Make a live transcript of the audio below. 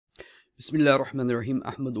Bismillah ar-Rahman ar-Rahim.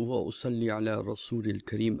 Ahmaduhu wa usalli ala Rasulil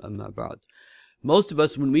Kareem amma ba'd. Most of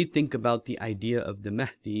us, when we think about the idea of the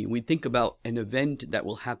Mehdi, we think about an event that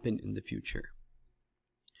will happen in the future.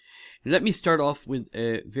 Let me start off with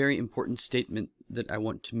a very important statement that I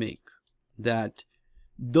want to make. That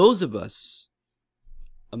those of us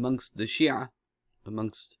amongst the Shia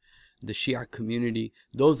community,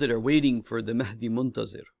 those that are waiting for the Mehdi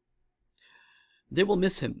Muntazir, they will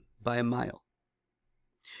miss him by a mile.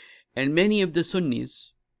 And many of the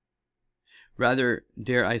Sunnis, rather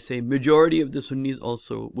dare I say majority of the Sunnis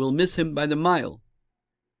also, will miss him by the mile.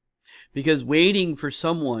 Because waiting for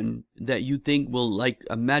someone that you think will, like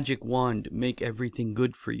a magic wand, make everything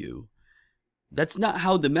good for you, that's not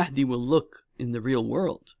how the Mahdi will look in the real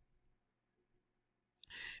world.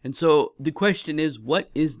 And so the question is, what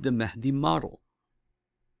is the Mahdi model?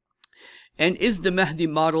 And is the Mahdi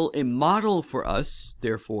model a model for us,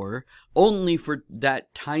 therefore, only for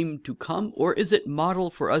that time to come? Or is it model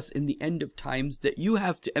for us in the end of times that you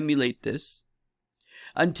have to emulate this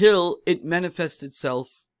until it manifests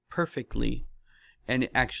itself perfectly and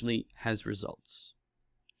it actually has results?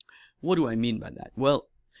 What do I mean by that? Well,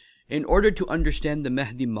 in order to understand the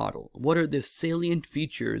Mahdi model, what are the salient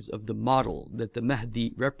features of the model that the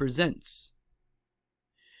Mahdi represents?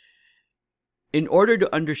 In order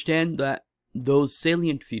to understand those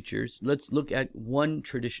salient features, let's look at one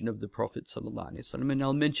tradition of the Prophet ﷺ, and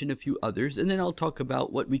I'll mention a few others, and then I'll talk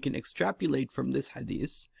about what we can extrapolate from this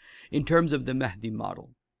hadith in terms of the Mahdi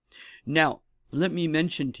model. Now, let me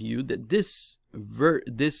mention to you that this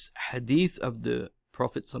hadith of the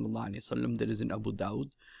Prophet ﷺ that is in Abu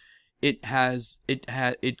Dawud,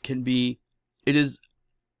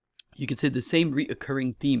 you could say the same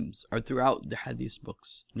reoccurring themes are throughout the hadith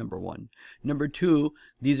books, number one. Number two,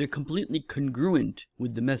 these are completely congruent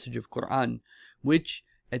with the message of Quran, which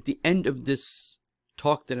at the end of this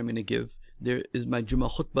talk that I'm going to give, there is my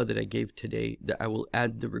Jummah khutbah that I gave today, that I will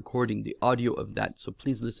add the recording, the audio of that, so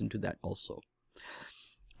please listen to that also.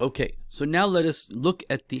 Okay, so now let us look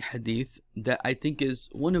at the hadith that I think is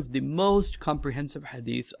one of the most comprehensive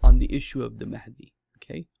hadith on the issue of the Mahdi.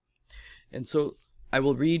 Okay, and so I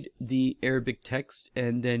will read the Arabic text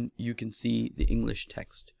and then you can see the English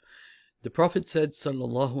text. The Prophet said,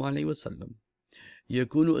 sallallahu alaihi wasallam,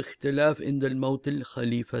 يَكُونُ اخْتِلَافٍ عِنْدَ الْمَوْتِ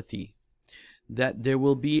الْخَلِيفَةِ, that there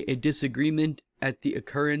will be a disagreement at the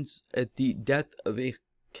death of a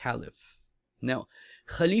caliph. Now,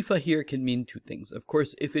 Khalifa here can mean two things. Of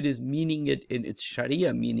course, if it is meaning it in its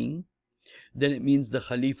Sharia meaning, then it means the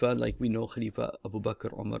Khalifa, like we know Khalifa Abu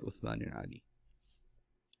Bakr, Omar, Uthman, and Ali.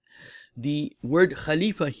 The word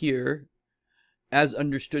Khalifa here, as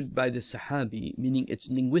understood by the Sahabi, meaning its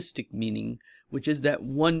linguistic meaning, which is that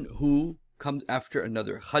one who comes after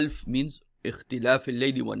another. Khalf means ikhtilaf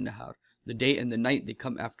al-layli wan-nahar. The day and the night, they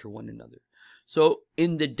come after one another. So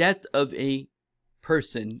in the death of a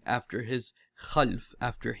person, after his khalf,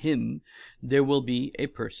 after him, there will be a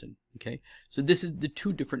person. Okay, so this is the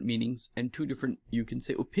two different meanings and two different, you can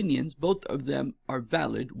say, opinions. Both of them are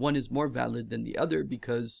valid. One is more valid than the other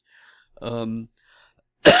because the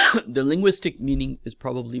linguistic meaning is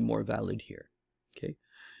probably more valid here. Okay,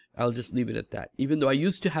 I'll just leave it at that. Even though I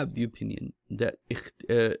used to have the opinion that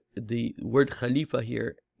the word Khalifa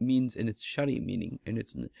here means in its Shari meaning, in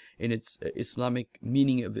its Islamic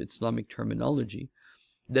meaning of Islamic terminology,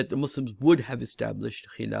 that the Muslims would have established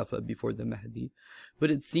Khilafah before the Mahdi,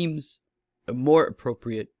 but it seems more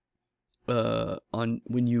appropriate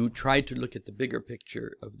when you try to look at the bigger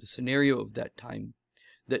picture of the scenario of that time,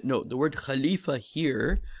 that no, the word Khalifa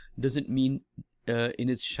here doesn't mean in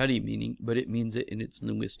its Shari meaning, but it means it in its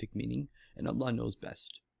linguistic meaning, and Allah knows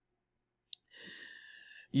best.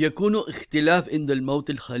 يَكُونُ اخْتِلَافٍ عِنْدَ الْمَوْتِ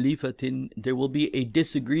الْخَلِيفَةٍ, there will be a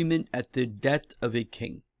disagreement at the death of a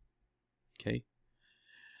king. Okay.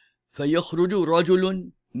 فَيَخْرُجُ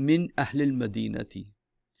رَجُلٌ مِّنْ أَهْلِ الْمَدِينَةِ,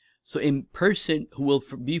 so a person who will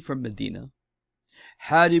be from Medina,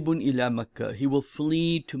 حَارِبٌ إِلَى Makkah, he will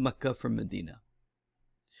flee to Makkah from Medina.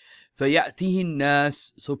 فَيَأْتِهِ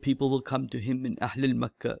النَّاسِ, so people will come to him, in أهل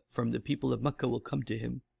Makkah, from the people of Makkah will come to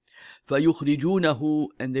him. فَيُخْرِجُونَهُ,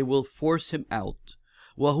 and they will force him out.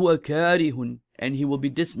 وَهُوَ كَارِهٌ, and he will be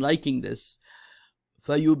disliking this.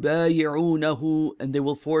 فَيُبَايِعُونَهُ, and they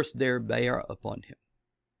will force their bay'ah upon him.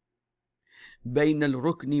 بَيْنَ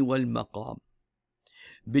الرُّكْنِ وَالْمَقَامِ,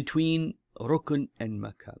 between rukn and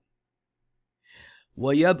maqam.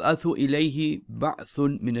 وَيَبْعَثُ إِلَيْهِ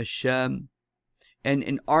بَعْثٌ مِنَ الشَّامِ, and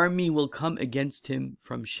an army will come against him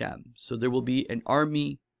from Sham. So there will be an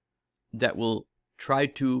army that will try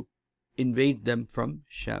to invade them from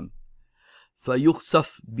Sham.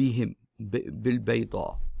 فَيُخْسَفْ بِهِمْ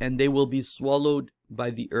بِالْبَيْضَاءِ, and they will be swallowed by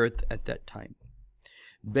the earth at that time.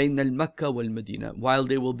 بين المكة والمدينة, while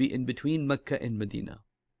they will be in between Mecca and Medina.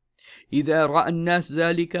 إذا رأى الناس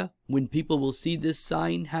ذلك, when people will see this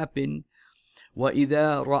sign happen.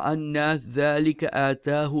 وإذا رأى الناس ذلك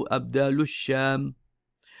آتاه أبدال الشام.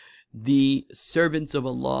 The servants of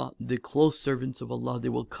Allah, the close servants of Allah, they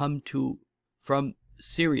will come from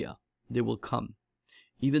Syria. They will come.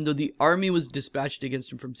 Even though the army was dispatched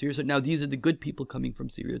against him from Syria, so now these are the good people coming from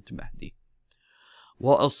Syria to Mehdi.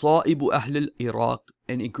 وَأَصَائِبُ أَهْلِ الْإِرَاقِ,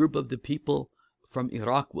 and a group of the people from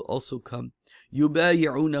Iraq will also come.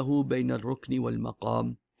 يُبَايِعُونَهُ بَيْنَ الرُّكْنِ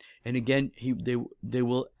وَالْمَقَامِ, and again they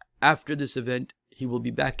will, after this event, he will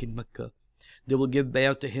be back in Mecca. They will give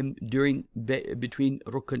bay'ah to him between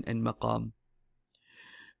Rukn and Maqam.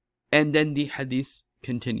 And then the hadith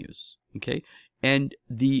continues. Okay? And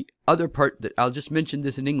the other part that I'll just mention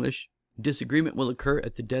this in English, disagreement will occur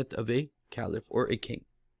at the death of a caliph or a king.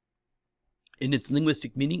 In its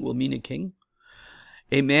linguistic meaning, will mean a king.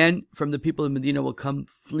 A man from the people of Medina will come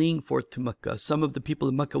fleeing forth to Mecca. Some of the people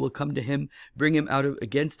of Mecca will come to him, bring him out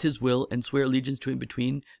against his will, and swear allegiance to him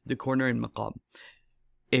between the corner and Maqam.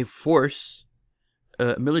 A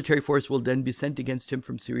military force will then be sent against him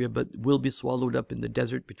from Syria, but will be swallowed up in the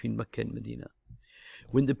desert between Mecca and Medina.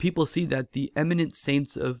 When the people see that, the eminent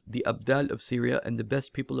saints of the Abdal of Syria and the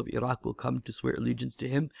best people of Iraq will come to swear allegiance to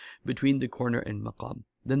him between the corner and Maqam.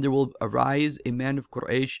 Then there will arise a man of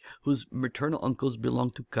Quraysh whose maternal uncles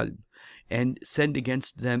belong to Kalb, and send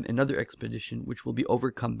against them another expedition which will be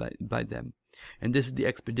overcome by them. And this is the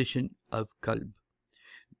expedition of Kalb.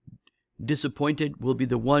 Disappointed will be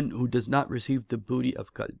the one who does not receive the booty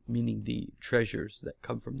of Kalb, meaning the treasures that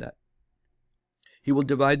come from that. He will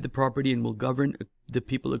divide the property and will govern the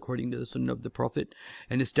people according to the sunnah of the Prophet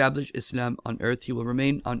and establish Islam on earth. He will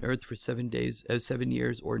remain on earth for 7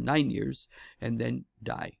 years or 9 years and then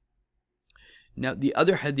die. Now, the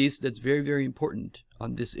other hadith that's very, very important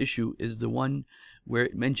on this issue is the one where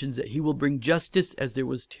it mentions that he will bring justice as there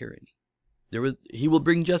was tyranny. He will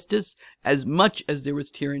bring justice as much as there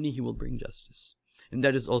was tyranny. He will bring justice, and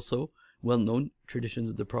that is also well-known traditions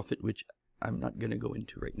of the Prophet, which I'm not going to go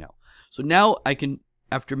into right now. So now I can,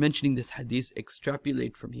 after mentioning this hadith,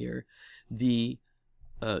 extrapolate from here the,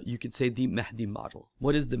 you could say, the Mehdi model.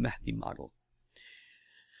 What is the Mehdi model?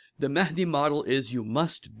 The Mehdi model is you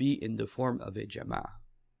must be in the form of a jama'ah.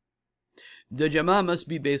 The jama'ah must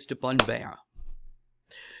be based upon bay'ah.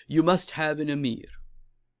 You must have an emir.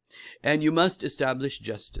 And you must establish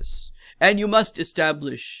justice. And you must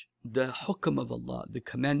establish the hukm of Allah, the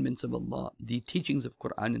commandments of Allah, the teachings of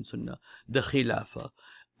Quran and Sunnah, the khilafah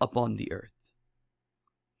upon the earth.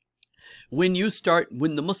 When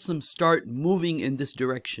the Muslims start moving in this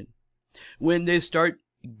direction, when they start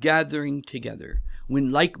gathering together,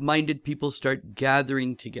 when like-minded people start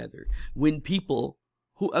gathering together, when people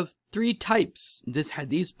who have 3 types, this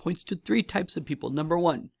hadith points to 3 types of people. Number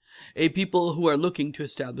 1, a people who are looking to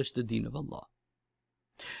establish the deen of Allah.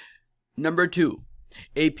 Number 2,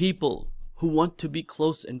 a people who want to be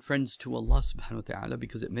close and friends to Allah subhanahu wa ta'ala,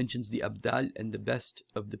 because it mentions the Abdal and the best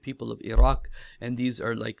of the people of Iraq, and these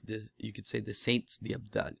are like you could say the saints, the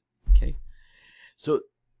Abdal. Okay, so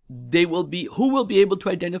who will be able to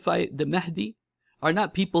identify the Mehdi are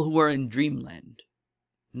not people who are in dreamland.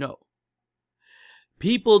 No.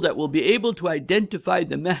 People that will be able to identify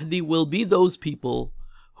the Mehdi will be those people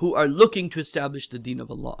who are looking to establish the deen of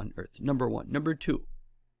Allah on earth. Number 1. Number 2,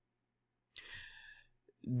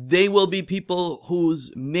 they will be people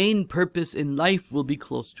whose main purpose in life will be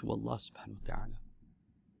close to Allah subhanahu wa ta'ala.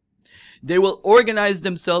 They will organize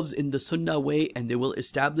themselves in the sunnah way, and they will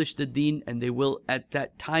establish the deen, and they will, at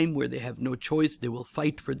that time where they have no choice, they will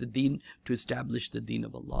fight for the deen to establish the deen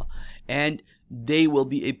of Allah. And they will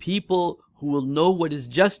be a people who will know what is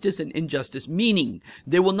justice and injustice, meaning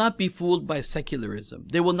they will not be fooled by secularism.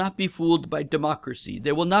 They will not be fooled by democracy.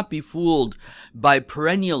 They will not be fooled by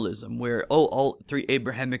perennialism, where, all 3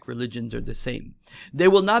 Abrahamic religions are the same. They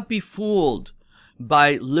will not be fooled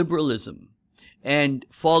by liberalism and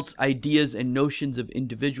false ideas and notions of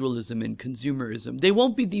individualism and consumerism. They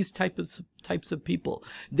won't be these types of people.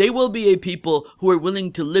 They will be a people who are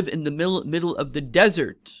willing to live in the middle of the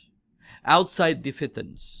desert, outside the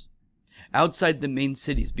fitans, outside the main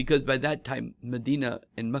cities, because by that time Medina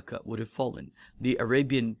and Mecca would have fallen. The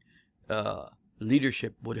Arabian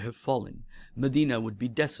leadership would have fallen. Medina would be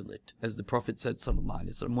desolate, as the Prophet said, sallallahu alaihi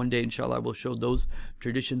wasallam. One day, inshallah, I will show those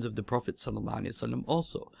traditions of the Prophet sallallahu alaihi wasallam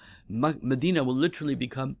also. Medina will literally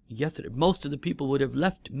become Yathrib. Most of the people would have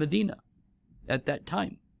left Medina at that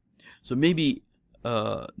time. So maybe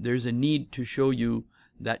there's a need to show you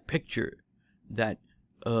that picture that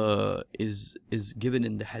is given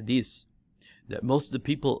in the hadith, that most of the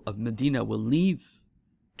people of Medina will leave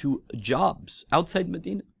to jobs outside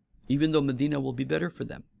Medina, even though Medina will be better for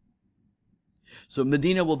them. So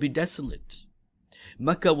Medina will be desolate.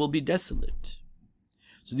 Mecca will be desolate.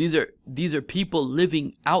 So these are people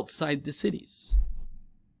living outside the cities.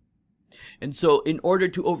 And so in order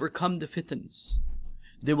to overcome the fitans,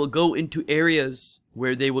 they will go into areas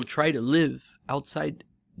where they will try to live outside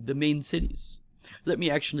the main cities. Let me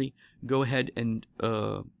actually go ahead and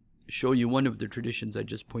show you one of the traditions I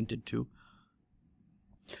just pointed to.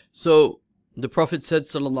 So the Prophet said,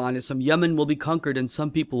 sallallahu alaihi wasallam, Yemen will be conquered and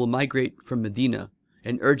some people will migrate from Medina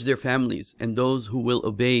and urge their families, and those who will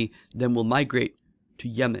obey them will migrate to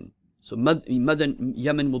Yemen. So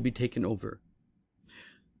Yemen will be taken over.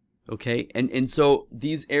 Okay, and so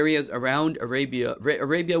these areas around Arabia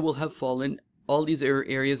will have fallen. All these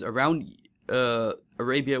areas around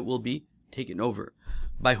Arabia will be taken over.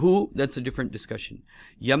 By who? That's a different discussion.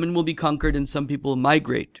 Yemen will be conquered and some people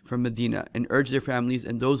migrate from Medina and urge their families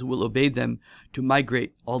and those who will obey them to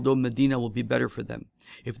migrate, although Medina will be better for them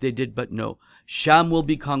if they did but know. Sham will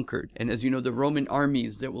be conquered, and as you know, the Roman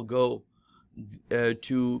armies that will go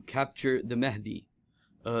to capture the Mehdi,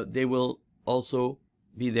 they will also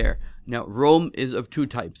be there. Now, Rome is of two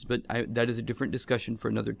types, but that is a different discussion for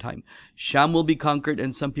another time. Sham will be conquered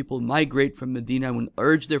and some people migrate from Medina and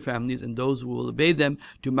urge their families and those who will obey them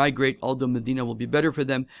to migrate, although Medina will be better for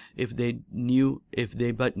them if they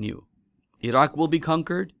but knew. Iraq will be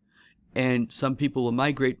conquered and some people will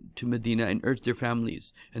migrate to Medina and urge their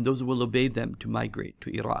families and those who will obey them to migrate to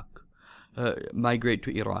Iraq.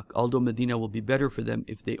 Although Medina will be better for them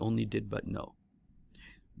if they only did but know.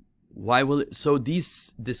 Why will it? So the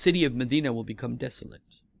city of Medina will become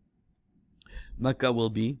desolate. Mecca will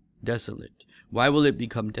be desolate. Why will it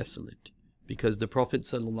become desolate? Because the Prophet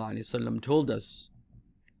ﷺ told us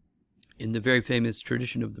in the very famous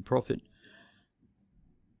tradition of the Prophet,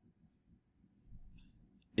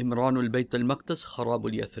 Imranul Bayt al-Maqdis,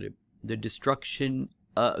 Kharabul Yathrib, the destruction,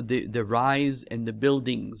 the rise and the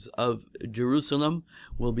buildings of Jerusalem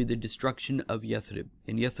will be the destruction of Yathrib.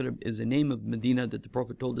 And Yathrib is a name of Medina that the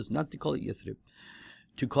Prophet told us not to call it Yathrib,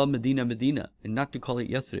 to call Medina Medina and not to call it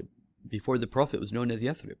Yathrib. Before the Prophet was known as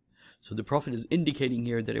Yathrib. So the Prophet is indicating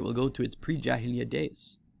here that it will go to its pre-Jahiliyyah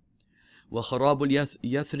days. وَخَرَابُ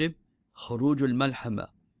الْيَثْرِبِ خَرُوجُ الْمَلْحَمَةِ.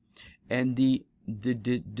 And the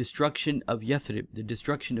destruction of Yathrib, the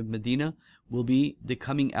destruction of Medina, will be the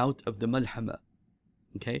coming out of the Malhama.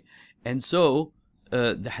 Okay, and so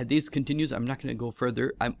the hadith continues. I'm not going to go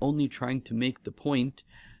further. I'm only trying to make the point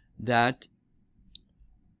that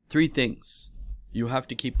three things. You have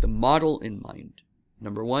to keep the model in mind.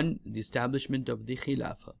 Number one, the establishment of the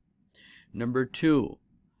Khilafah. Number two,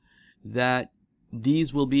 that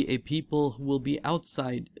these will be a people who will be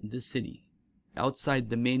outside the city, outside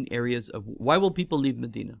the main areas of... Why will people leave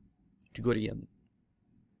Medina to go to Yemen?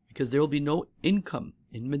 Because there will be no income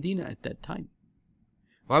in Medina at that time.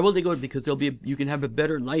 Why will they go? Because you can have a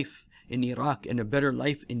better life in Iraq and a better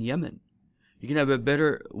life in Yemen. You can have a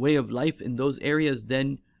better way of life in those areas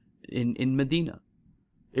than in Medina.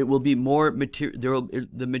 It will be more material.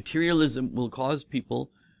 The materialism will cause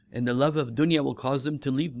people, and the love of dunya will cause them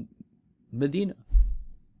to leave Medina.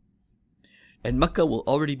 And Mecca will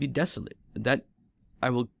already be desolate. That I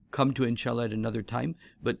will come to inshallah at another time.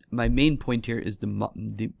 But my main point here is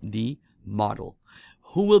the model.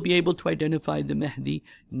 Who will be able to identify the Mehdi?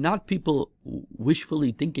 Not people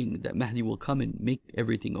wishfully thinking that Mehdi will come and make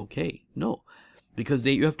everything okay. No, because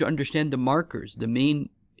you have to understand the markers, the main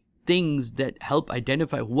things that help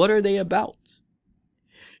identify what are they about.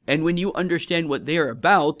 And when you understand what they are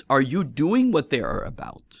about, are you doing what they are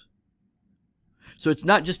about? So it's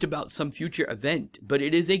not just about some future event, but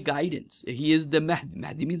it is a guidance. He is the Mehdi.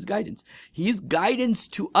 Mehdi means guidance. He is guidance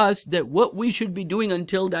to us that what we should be doing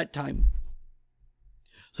until that time.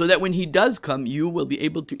 So that when he does come, you will be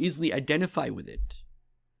able to easily identify with it.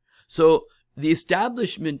 So the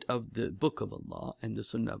establishment of the Book of Allah and the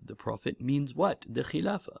Sunnah of the Prophet means what? The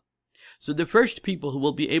Khilafah. So the first people who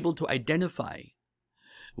will be able to identify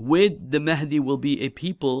with the Mehdi will be a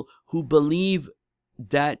people who believe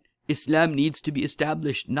that Islam needs to be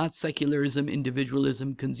established, not secularism,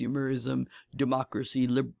 individualism, consumerism, democracy,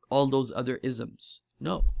 all those other isms.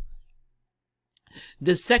 No.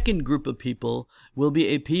 The second group of people will be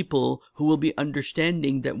a people who will be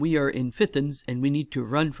understanding that we are in fitans and we need to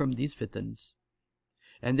run from these fitans.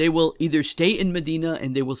 And they will either stay in Medina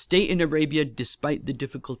and they will stay in Arabia despite the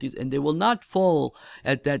difficulties, and they will not fall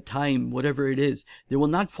at that time, whatever it is. They will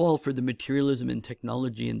not fall for the materialism and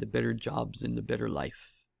technology and the better jobs and the better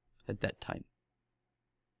life at that time.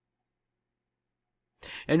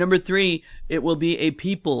 And number three, it will be a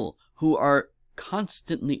people who are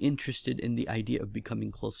constantly interested in the idea of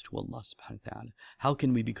becoming close to Allah subhanahu wa ta'ala. How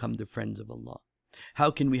can we become the friends of Allah?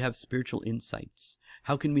 How can we have spiritual insights?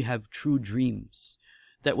 How can we have true dreams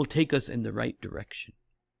that will take us in the right direction?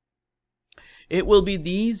 It will be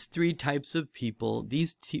these three types of people,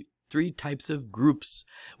 these three types of groups,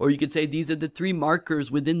 or you could say these are the three markers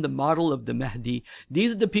within the model of the Mehdi.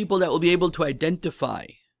 These are the people that will be able to identify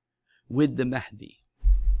with the Mehdi.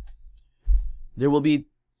 There will be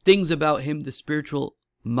things about him, the spiritual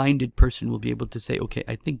minded person will be able to say, okay,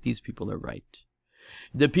 I think these people are right.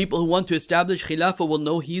 The people who want to establish Khilafah will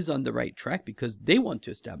know he's on the right track because they want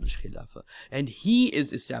to establish Khilafah. And he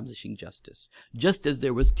is establishing justice, just as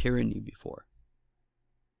there was tyranny before.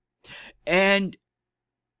 And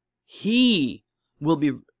he will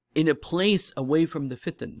be in a place away from the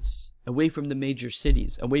fitans, away from the major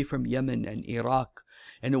cities, away from Yemen and Iraq,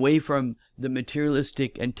 and away from the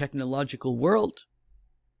materialistic and technological world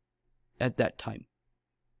at that time.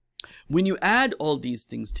 When you add all these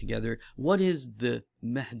things together, what is the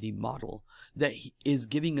Mehdi model that is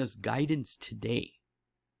giving us guidance today?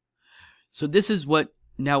 So this is what,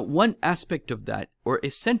 now one aspect of that, or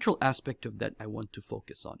a central aspect of that, I want to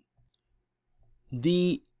focus on.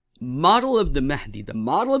 The model of the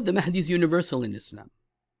Mehdi is universal in Islam.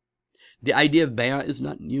 The idea of bay'ah is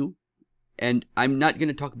not new. And I'm not going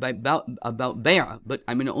to talk about bay'ah, but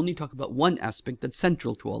I'm going to only talk about one aspect that's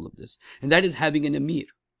central to all of this. And that is having an emir.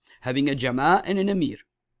 Having a jama'ah and an emir.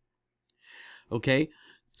 Okay?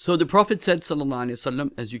 So the Prophet said, sallallahu alaihi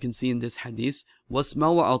wasallam, as you can see in this hadith,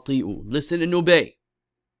 وَاسْمَعُوا وَأَطِيعُوا, listen and obey.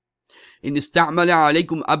 إِنْ اسْتَعْمَلَ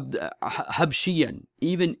عَلَيْكُمْ حَبْشِيًّا,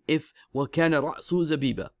 even if وَكَانَ رَأْسُهُ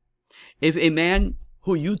زَبِيبًا. If a man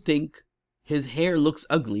who you think his hair looks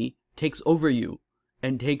ugly takes over you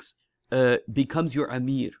and becomes your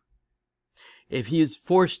emir, if he is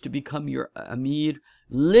forced to become your emir,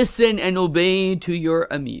 listen and obey to your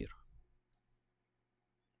emir.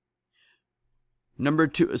 Number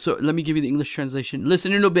two, so let me give you the English translation.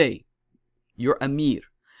 Listen and obey your emir,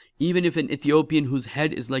 even if an Ethiopian whose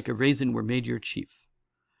head is like a raisin were made your chief.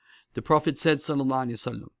 The Prophet said, sallallahu alaihi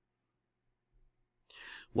wasallam,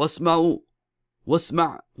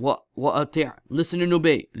 واسمع وأطيع, listen and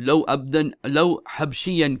obey. لو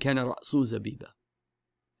حبشيا كان رأسه زبيبا.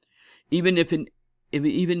 Even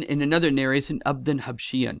in another narration, abdan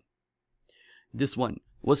habshiyan. This one,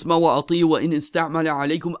 واسمع وأطيع وإن استعمل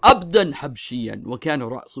عليكم abdan habshiyan وكان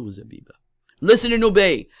رأسه زبيبا. Listen and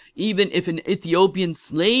obey, even if an Ethiopian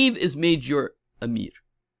slave is made your emir.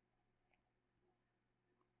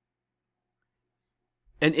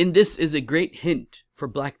 And in this is a great hint for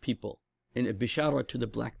black people, and a bishara to the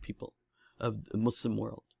black people of the Muslim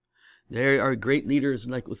world. There are great leaders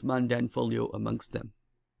like Uthman Danfolio amongst them.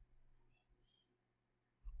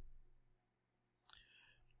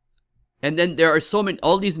 And then there are so many,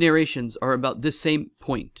 all these narrations are about this same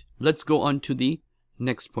point. Let's go on to the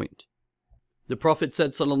next point. The Prophet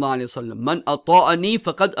said, sallallahu alaihi wasallam, Man ata'ani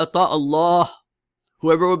faqad ata' Allah.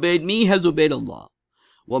 Whoever obeyed me has obeyed Allah.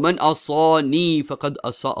 Wa man asani faqad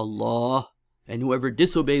asa Allah. And whoever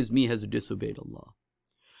disobeys me has disobeyed Allah.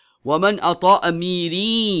 وَمَنْ أَطَاءَ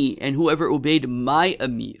أَمِيرِي, and whoever obeyed my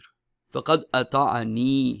emir, فَقَدْ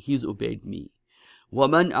أَطَاعَنِي, he's obeyed me.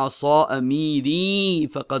 وَمَنْ أَصَاءَ أَمِيرِي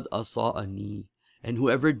فَقَدْ أَصَاءَنِي, and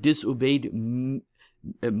whoever disobeyed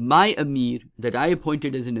my emir, that I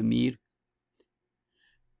appointed as an emir,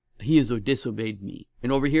 he has disobeyed me.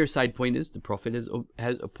 And over here, side point is, the Prophet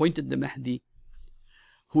has appointed the Mehdi,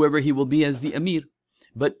 whoever he will be, as the emir.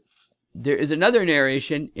 But there is another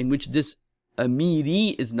narration in which this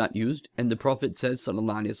amiri is not used, and the Prophet says,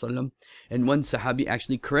 sallallahu alaihi wasallam, and one Sahabi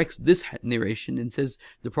actually corrects this narration and says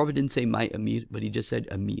the Prophet didn't say my emir, but he just said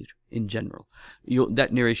amir in general.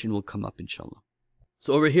 That narration will come up, inshallah.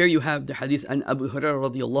 So over here you have the hadith an Abu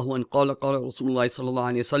Hurairah radiyallahu anhu qala qala Rasulullah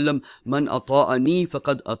sallallahu alaihi wasallam, man ata'ani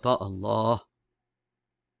faqad ata' Allah.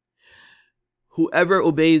 Whoever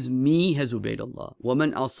obeys me has obeyed Allah. Wa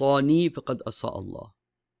man asani faqad asa Allah.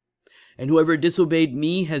 And whoever disobeyed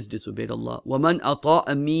me has disobeyed Allah. وَمَنْ أَطَاءَ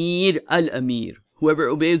أَمِيرَ الْأَمِيرِ. Whoever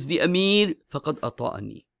obeys the Amir, فَقَدْ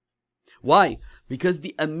أَطَاءَنِي. Why? Because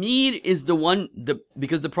the Amir is the one,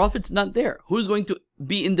 because the Prophet's not there. Who's going to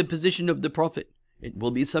be in the position of the Prophet? It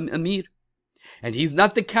will be some Amir. And he's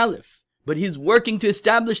not the Caliph, but he's working to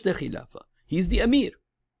establish the Khilafah. He's the Amir.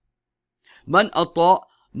 مَنْ أَطَاءَ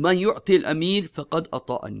مَنْ يُعْطِي الْأَمِيرِ فَقَدْ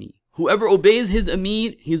أَطَاءَنِي. Whoever obeys his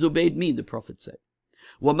Amir, he's obeyed me, the Prophet said.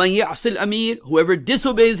 وَمَنْ يَعْصِ الْأَمِيرِ. Whoever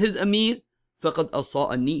disobeys his Amir, فَقَدْ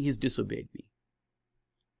أَصَاءَنِي. He's disobeyed me.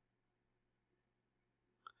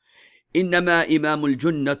 إِنَّمَا إِمَامُ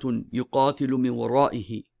الْجُنَّةٌ يُقَاتِلُ مِنْ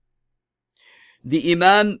وَرَائِهِ. The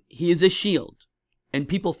Imam, he is a shield. and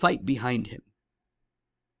people fight behind him,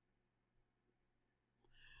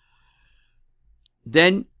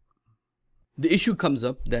 then the issue comes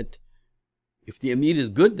up that if the Amir is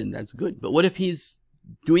good, then that's good. But what if he's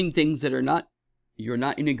doing things that you're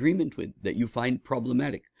not in agreement with, that you find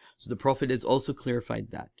problematic? So the Prophet has also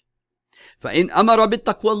clarified that. فَإِنْ أَمَرَ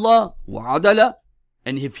بِالتَّقْوَى اللَّهِ وَعَدَلَ,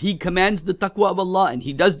 and if he commands the taqwa of Allah and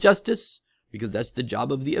he does justice, because that's the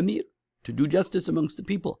job of the Amir, to do justice amongst the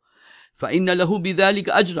people, فَإِنَّ لَهُ بِذَلِكَ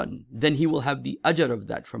أَجْرًا, then he will have the ajr of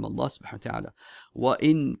that from Allah subhanahu wa ta'ala.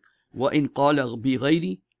 وَإِنْ قَالَ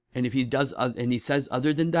بِغَيْرِ, and if he does and he says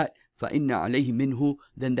other than that, فَإِنَّ عَلَيْهِ مِنْهُ,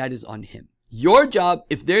 then that is on him. Your job,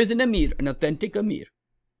 if there is an Amir, an authentic Amir,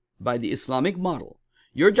 by the Islamic model,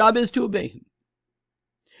 your job is to obey him.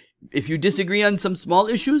 If you disagree on some small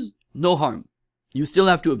issues, no harm. You still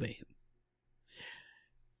have to obey him.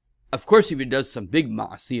 Of course, if he does some big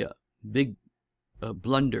ma'asiyah, big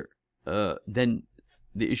blunder, then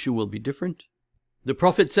the issue will be different. The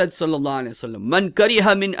Prophet said, sallallahu alaihi wasallam, "Man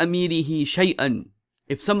kariha min amirihi shay'an."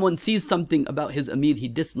 If someone sees something about his Amir he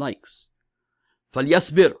dislikes,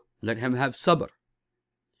 فَلْيَصْبِرْ, let him have sabr.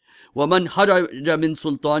 وَمَنْ خَرَجَ مِنْ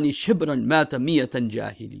سُلْطَانِ شِبْرًا مَاتَ مِيَةً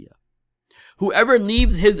جَاهِلِيَةً. Whoever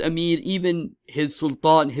leaves his Amir, even his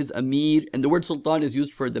Sultan, his Amir, and the word Sultan is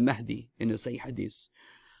used for the Mehdi in a Sahih Hadith.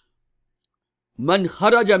 مَنْ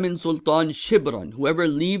خَرَجَ مِنْ سُلْطَانِ شِبْرًا, whoever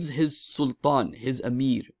leaves his Sultan, his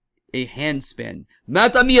Amir, a handspan,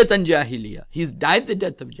 مَاتَ مِيَةً جَاهِلِيَةً, he's died the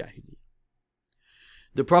death of Jahiliyyah.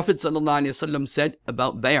 The Prophet ﷺ said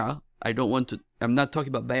about bay'ah, I'm not talking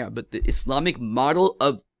about bay'ah, but the Islamic model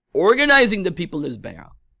of organizing the people is bay'ah.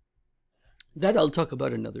 That I'll talk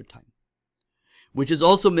about another time, which is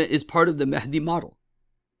also part of the Mehdi model.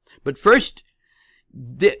 But first,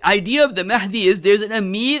 the idea of the Mehdi is there's an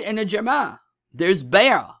Amir and a Jama'ah. There's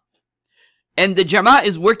bay'ah. And the Jama'ah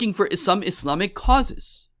is working for some Islamic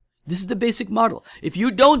causes. This is the basic model. If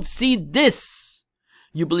you don't see this,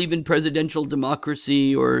 you believe in presidential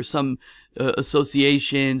democracy or some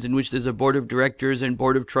associations in which there's a board of directors and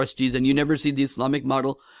board of trustees, and you never see the Islamic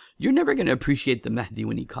model, you're never going to appreciate the Mehdi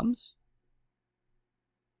when he comes.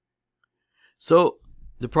 So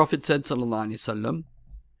the Prophet said, sallallahu alaihi wasallam,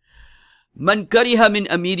 "Man kariha min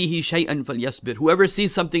amirihi shay'an falyasbir." Whoever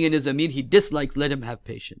sees something in his Amir he dislikes, let him have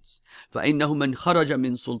patience. فَإِنَّهُ مَنْ خَرَجَ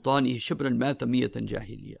مِنْ سُلْطَانِهِ شِبْرًا مَاتَ مِيَةً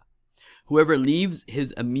جَاهِلِيَةً. Whoever leaves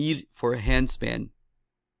his Amir for a handspan,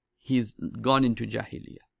 he's gone into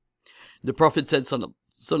Jahiliyyah. The Prophet said, sallallahu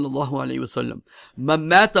alaihi wasallam, "Man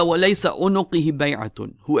mata wa laysa unuqihi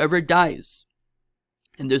bay'atun." Whoever dies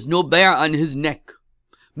and there's no bay'ah on his neck,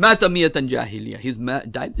 mata miyatan jahiliyyah, he's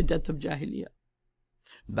died the death of Jahiliyyah.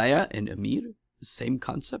 Bay'ah and Amir, same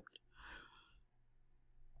concept.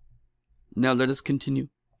 Now let us continue.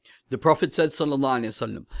 The Prophet said, sallallahu alaihi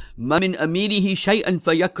wasallam, "Ma min amirihi shay'an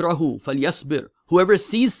fayakrahu falyasbir." Whoever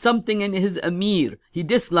sees something in his Amir he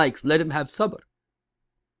dislikes, let him have sabr.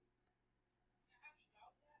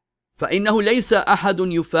 فَإِنَّهُ لَيْسَ أَحَدٌ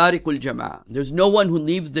يُفَارِقُ الْجَمَاعَةِ. There's no one who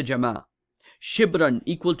leaves the Jama'ah. Shibran,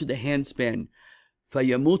 equal to the handspan.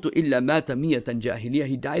 فَيَمُوتُ إِلَّا مَاتَ مِيَةً جَاهِلِيَةً.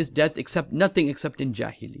 He dies nothing except in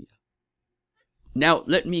Jahiliyyah. Now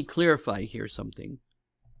let me clarify here something.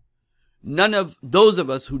 None of those of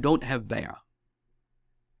us who don't have bay'ah,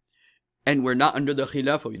 and we're not under the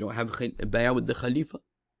Khilafah, we don't have bay'ah with the Khalifa.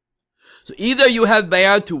 So either you have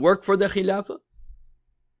bay'ah to work for the Khilafah,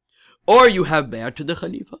 or you have bay'ah to the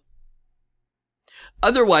Khalifa.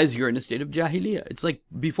 Otherwise, you're in a state of Jahiliyyah. It's like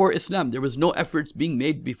before Islam, there was no efforts being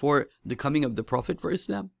made before the coming of the Prophet for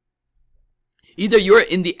Islam. Either you're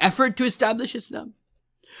in the effort to establish Islam,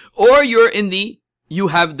 or you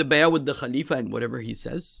have the bay'ah with the Khalifa and whatever he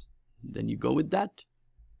says, then you go with that.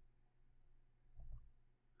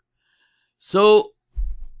 So,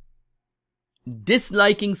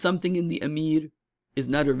 disliking something in the Amir is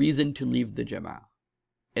not a reason to leave the Jama'ah,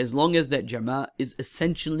 as long as that Jama'ah is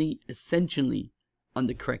essentially on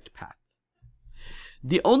the correct path.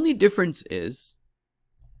 The only difference is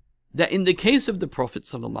that in the case of the Prophet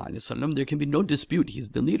ﷺ, there can be no dispute, he's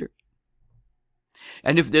the leader.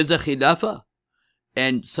 And if there's a Khilafah,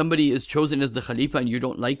 and somebody is chosen as the Khalifa and you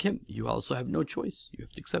don't like him, you also have no choice, you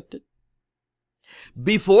have to accept it.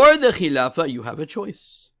 Before the Khilafah, you have a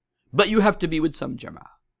choice. But you have to be with some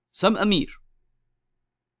Jama'ah, some Amir.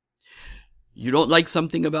 You don't like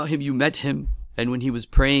something about him, you met him, and when he was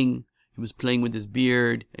praying, he was playing with his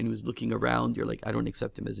beard, and he was looking around, you're like, I don't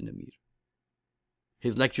accept him as an Amir.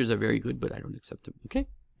 His lectures are very good, but I don't accept him. Okay,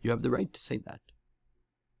 you have the right to say that.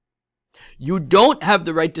 You don't have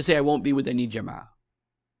the right to say, I won't be with any Jama'ah,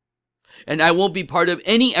 and I won't be part of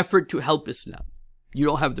any effort to help Islam. You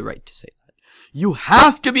don't have the right to say that. You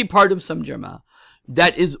have to be part of some Jama'ah.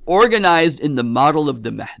 that is organized in the model of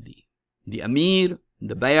the Mahdi. The Amir,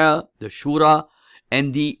 the Bay'ah, the Shura,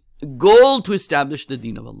 and the goal to establish the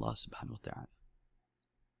deen of Allah subhanahu wa ta'ala.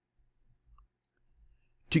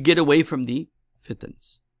 To get away from the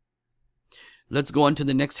fitans. Let's go on to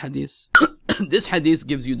the next hadith. This hadith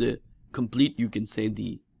gives you the complete, you can say,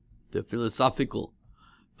 the philosophical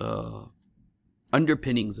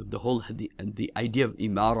underpinnings of the whole hadith and the idea of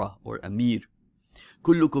imara or amir.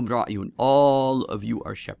 Kullukum ra'yun. All of you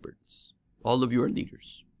are shepherds. All of you are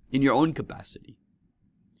leaders in your own capacity.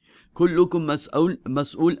 Kullukum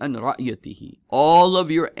mas'ul an ra'yatihi. All of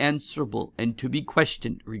you are answerable and to be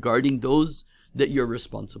questioned regarding those that you're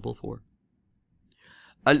responsible for.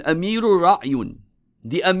 Al-amiru ra'yun.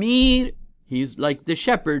 The amir, he's like the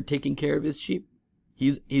shepherd taking care of his sheep.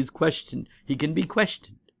 He's questioned. He can be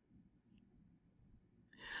questioned.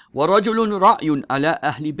 وَرَجُلٌ رَأْيٌ عَلَىٰ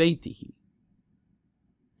أَهْلِ بَيْتِهِ.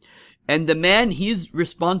 And the man, he's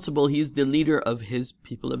responsible. He's the leader of his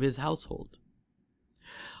people, of his household.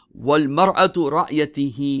 وَالْمَرْأَةُ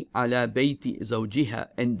رَأْيَتِهِ عَلَىٰ بَيْتِ زَوْجِهَا.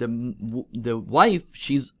 And the wife,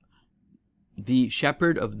 she's the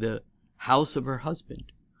shepherd of the house of her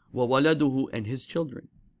husband. وَوَلَدُهُ. And his children.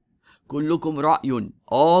 كُلُّكُمْ رَأْيٌ.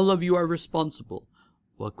 All of you are responsible.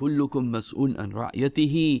 وَكُلُّكُمْ مَسْئُولٌ عَنْ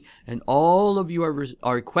رَأْيَتِهِ. And all of you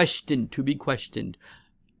are questioned, to be questioned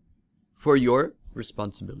for your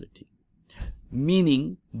responsibility.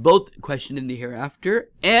 Meaning, both question in the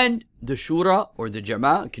hereafter, and the shura or the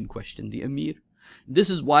jama'ah can question the amir. This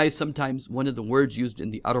is why sometimes one of the words used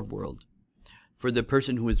in the Arab world for the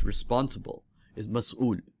person who is responsible is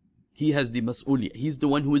mas'ul. He has the mas'uliyah. He's the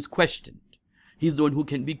one who is questioned. He's the one who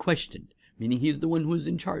can be questioned, meaning he's the one who is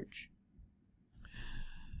in charge.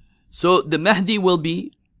 So the Mahdi will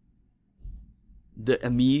be the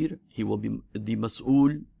Amir, he will be the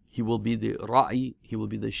Mas'ul, he will be the Ra'i, he will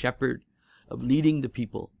be the shepherd of leading the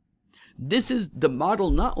people. This is the model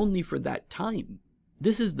not only for that time.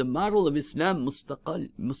 This is the model of Islam,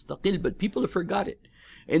 mustaqil, but people have forgot it.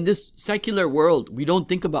 In this secular world, we don't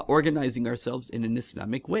think about organizing ourselves in an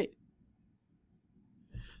Islamic way.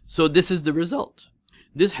 So this is the result.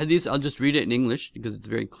 This hadith, I'll just read it in English because it's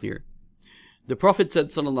very clear. The Prophet said,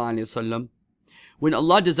 sallallahu alaihi wasallam, when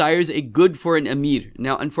Allah desires a good for an amir.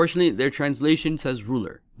 Now, unfortunately, their translation says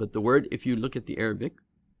ruler. But the word, if you look at the Arabic,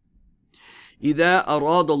 إِذَا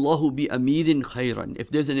أَرَادَ اللَّهُ بِأَمِيرٍ خَيْرًا.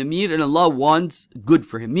 If there's an amir and Allah wants good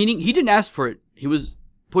for him, meaning he didn't ask for it. He was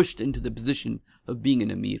pushed into the position of being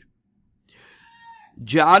an amir.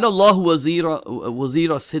 جَعَلَ اللَّهُ وَزِيرَ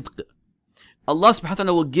صِدْقٍ. Allah subhanahu wa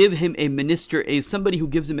ta'ala will give him a minister, somebody who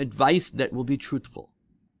gives him advice that will be truthful.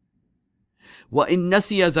 وَإِن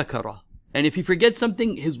نَسِيَ ذَكَرَهُ. And if he forgets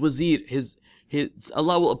something, his wazir,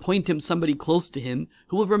 Allah will appoint him somebody close to him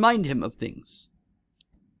who will remind him of things.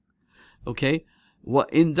 Okay?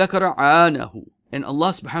 وَإِن ذَكَرَ عَانَهُ. And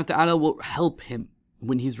Allah subhanahu wa ta'ala will help him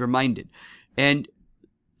when he's reminded. And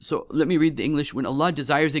so let me read the English. When Allah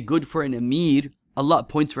desires a good for an amir, Allah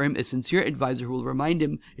appoints for him a sincere advisor who will remind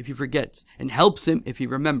him if he forgets and helps him if he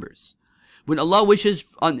remembers. When Allah wishes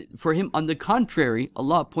for him, on the contrary,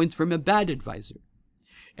 Allah appoints for him a bad advisor.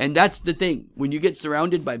 And that's the thing. When you get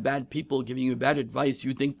surrounded by bad people giving you bad advice,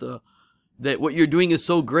 you think that what you're doing is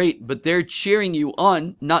so great, but they're cheering you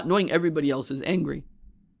on, not knowing everybody else is angry.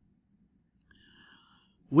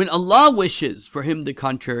 When Allah wishes for him the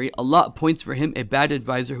contrary, Allah appoints for him a bad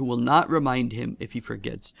advisor who will not remind him if he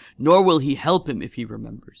forgets, nor will he help him if he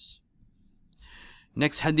remembers.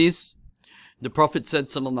 Next hadith. The Prophet said,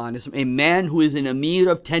 sallallahu alaihi wasallam, a man who is an amir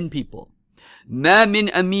of 10 people. Ma min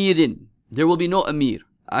amirin. There will be no amir.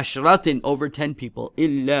 Ashratin, over 10 people.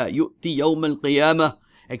 Illa yu'ti yawm al-qiyamah.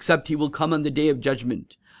 Except he will come on the day of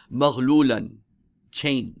judgment. Maghlulan.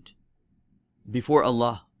 Chained. Before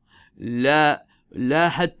Allah. La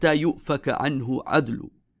hatta yu'faka anhu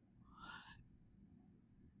adlu.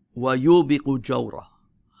 Wa yubiqu jawrah.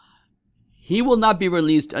 He will not be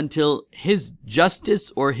released until his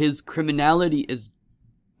justice or his criminality is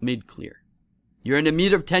made clear. You're an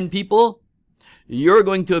amir of 10 people. You're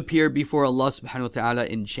going to appear before Allah subhanahu wa ta'ala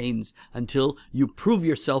in chains until you prove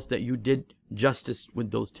yourself that you did justice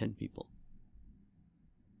with those 10 people.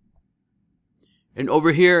 And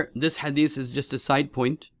over here, this hadith is just a side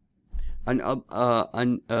point.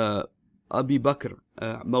 أبي بكر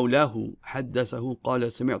مولاه حدثه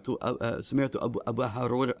قال سمعت أبا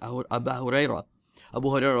هريرة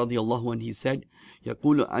رضي الله عنه, he said,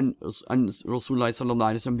 يقول عن رسول الله صلى الله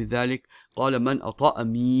عليه وسلم بذلك قال من أطاع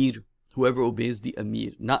أمير, whoever obeys the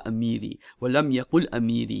amir, not amiri. ولم يقل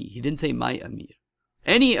أميري, he didn't say my amir.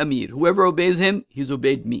 Any amir, whoever obeys him, he's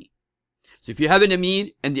obeyed me. So if you have an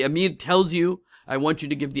amir and the amir tells you I want you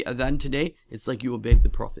to give the adhan today. It's like you obeyed the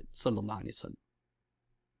Prophet sallallahu alaihi wasallam.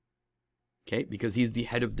 Okay, because he's the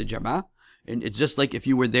head of the Jama'ah. And it's just like if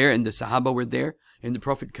you were there and the Sahaba were there and the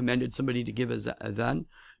Prophet commanded somebody to give a adhan,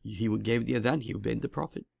 he gave the adhan, he obeyed the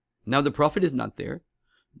Prophet. Now the Prophet is not there.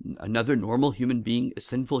 Another normal human being, a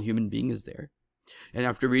sinful human being is there. And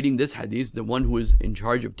after reading this hadith, the one who is in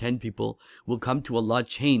charge of 10 people will come to Allah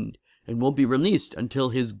chained and won't be released until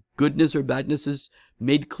his goodness or badness is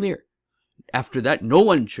made clear. After that, no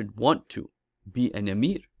one should want to be an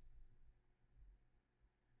emir.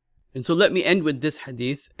 And so let me end with this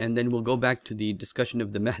hadith, and then we'll go back to the discussion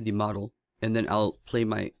of the Mehdi model, and then I'll play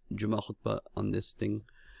my Jummah khutbah on this thing.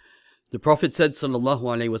 The Prophet said, sallallahu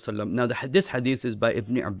alaihi wasallam, now this hadith is by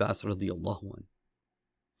Ibn Abbas radiyallahu anhu.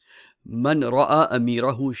 Man ra'a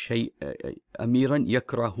amiran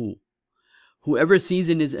yakrahu. Whoever sees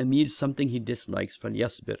in his amir something he dislikes,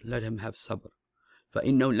 falyasbir, let him have sabr.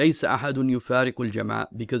 فَإِنَّهُ لَيْسَ أَحَدٌ يُفَارِقُ الْجَمَاعَةِ,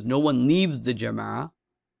 because no one leaves the jama'ah,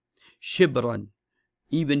 shibran,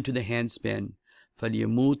 even to the handspan,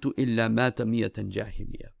 فَلْيَمُوتُ إِلَّا مَاتَ مِيَةً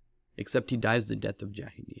جَاهِلِيَةً, except he dies the death of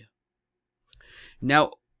jahiliyah.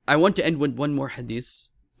 Now, I want to end with one more hadith,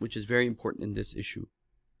 which is very important in this issue.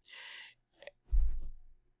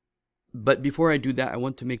 But before I do that, I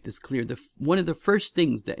want to make this clear. One of the first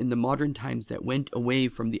things that in the modern times that went away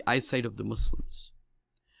from the eyesight of the Muslims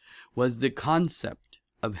was the concept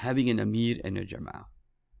of having an amir and a jama'ah.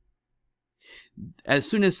 As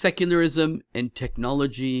soon as secularism and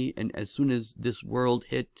technology and as soon as this world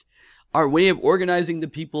hit, our way of organizing the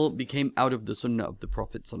people became out of the sunnah of the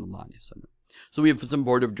Prophet ﷺ. So we have some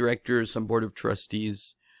board of directors, some board of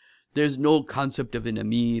trustees. There's no concept of an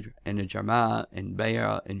amir and a jama'ah and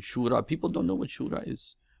bay'ah and shura. People don't know what shura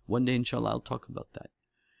is. One day, inshallah, I'll talk about that.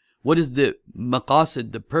 What is the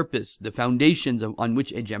maqasid, the purpose, the foundations on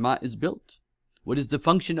which a jama'ah is built? What is the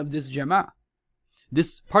function of this jama'ah?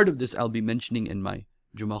 This part of this I'll be mentioning in my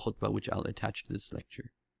Jummah khutbah, which I'll attach to this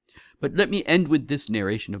lecture. But let me end with this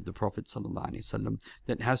narration of the Prophet ﷺ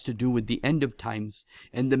that has to do with the end of times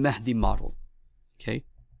and the Mehdi model. Okay?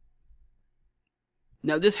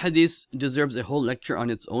 Now this hadith deserves a whole lecture on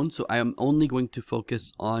its own, so I am only going to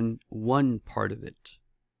focus on one part of it.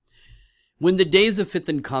 When the days of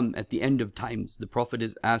fitn come at the end of times, the Prophet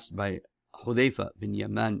is asked by Hudayfa bin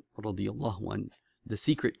Yaman radiyallahu anhu, the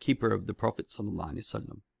secret keeper of the Prophet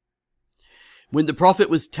ﷺ. When the Prophet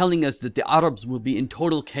was telling us that the Arabs will be in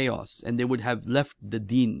total chaos and they would have left the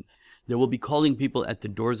deen, they will be calling people at the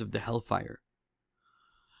doors of the hellfire.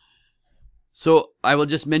 So I will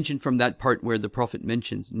just mention from that part where the Prophet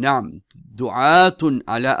mentions, Naam, du'atun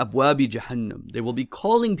ala abwabi jahannam. They will be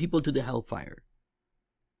calling people to the hellfire.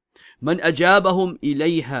 Man ajabahum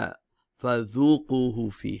ilayha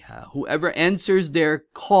fadhuquhu fiha. Whoever answers their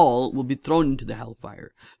call will be thrown into the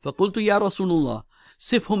hellfire. Faqultu ya Rasulullah,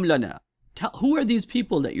 sifhum lana. Who are these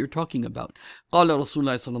people that you're talking about? Qala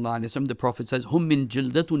Rasulullah sallallahu alaihi wasallam, the Prophet says, hum min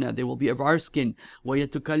jildatuna, they will be of our skin, wa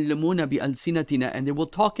yatakallamuna bi alsinatina, and they will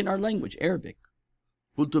talk in our language, Arabic.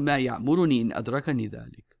 Qultu ma ya'muruni in adrakani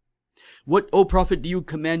dhalik. What, O Prophet, do you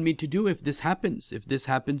command me to do if this happens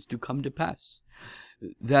to come to pass?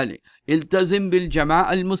 ذلك التزم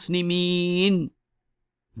بالجماعة المسلمين,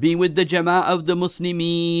 be with the jama'ah of the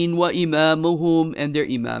Muslimin, wa imamuhum, and their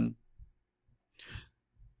imam.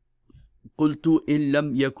 قلت إن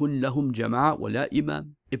لم يكن لهم جماعة ولا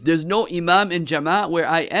إمام. If there's no imam and jama'ah where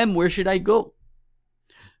I am, where should I go?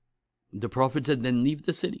 The Prophet said, then leave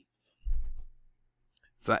the city.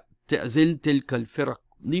 فَتَعْزِلْ تِلْكَ الْفِرَقِ,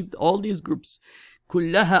 leave all these groups.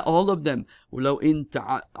 كلها, all of them. ولو إن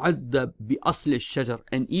تعد بأصل الشجر,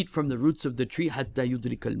 and eat from the roots of the tree حتى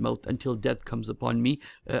يدرك الموت, until death comes upon me,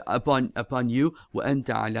 upon you. وأنت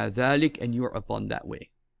على ذلك, and you're upon that way.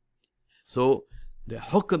 So the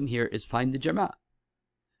hukm here is find the jama'ah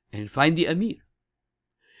and find the amir.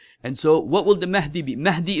 And so what will the Mehdi be?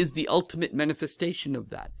 Mehdi is the ultimate manifestation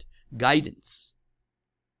of that guidance.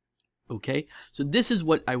 Okay, so this is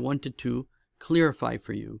what I wanted to clarify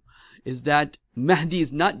for you, is that Mehdi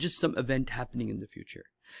is not just some event happening in the future.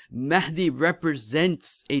 Mehdi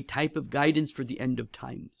represents a type of guidance for the end of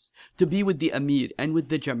times, to be with the amir and with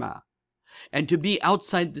the jama'ah, and to be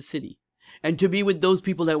outside the city, and to be with those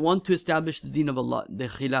people that want to establish the deen of Allah, the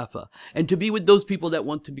khilafah, and to be with those people that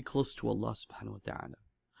want to be close to Allah subhanahu wa ta'ala.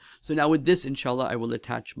 So now with this, inshallah, I will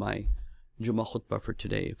attach my Jummah khutbah for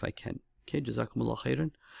today if I can. Okay, jazakumullah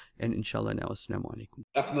khairan, and inshallah now, assalamu alaikum.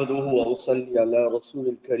 أحمده وأصلي على رسول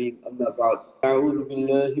الكريم أما بعد أعوذ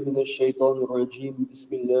بالله من الشيطان الرجيم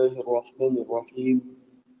بسم الله الرحمن الرحيم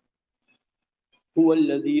هو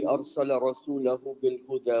الذي أرسل رسوله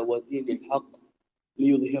بالهدى ودين الحق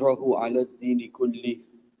ليظهره على الدين كله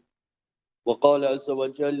وقال عز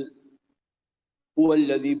وجل هو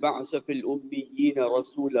الذي بعث في الأميين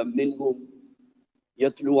رسولا منهم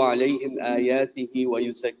يتلو عليهم آياته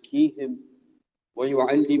ويزكيهم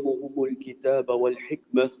ويعلمهم الكتاب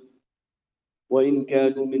والحكمة وإن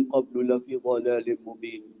كانوا من قبل لفي ضلال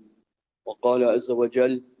مبين. وقال عز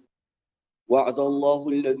وجل وعد الله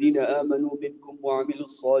الذين آمنوا منكم وعملوا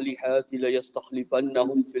الصالحات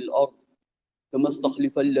ليستخلفنهم في الأرض كما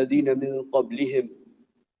استخلف الذين من قبلهم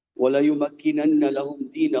وليمكنن لهم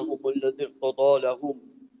دينهم الذي ارتضى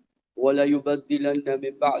لهم وليبدلن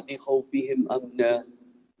من بعد خوفهم أمنا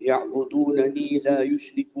يعبدونني لا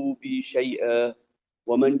يشركوا بي شيئا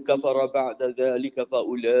ومن كفر بعد ذلك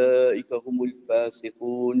فأولئك هم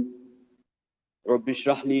الفاسقون. رب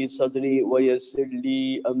اشرح لي صدري ويسر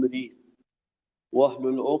لي أمري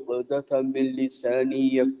واحلل عقدة من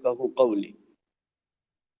لساني يفقه قولي.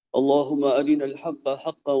 اللهم أرنا الحق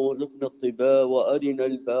حقا وارزقنا اتباعه وأرنا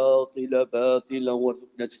الباطل باطلا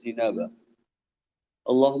وارزقنا اجتنابه.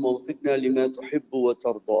 اللهم وفقنا لما تحب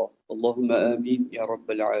وترضى. اللهم آمين يا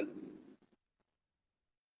رب العالمين.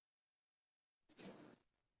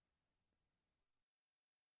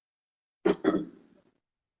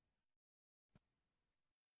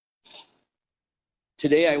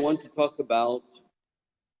 Today I want to talk about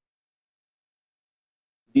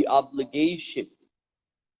the obligation,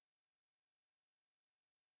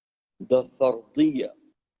 the fardiyya,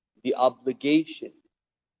 the obligation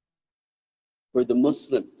for the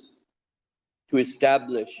Muslims to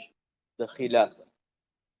establish the khilafah.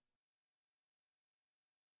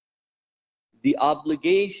 The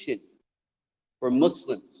obligation for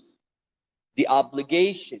Muslims, the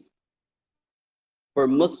obligation for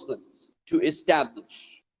Muslims to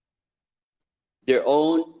establish their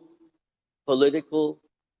own political,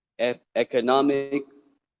 economic,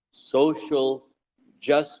 social,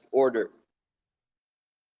 just order.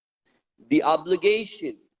 The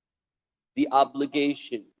obligation, the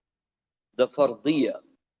fardiyya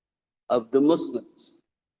of the Muslims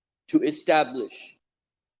to establish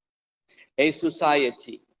a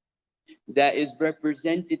society that is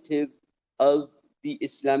representative of the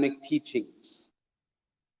Islamic teachings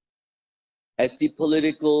at the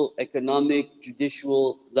political, economic,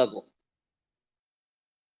 judicial level.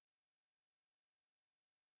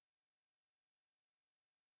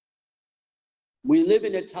 We live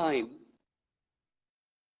in a time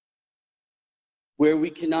where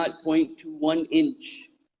we cannot point to 1 inch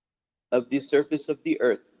of the surface of the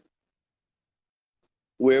earth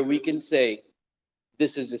where we can say,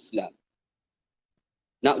 this is Islam.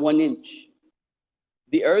 Not 1 inch.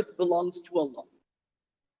 The earth belongs to Allah.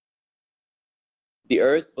 The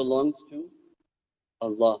earth belongs to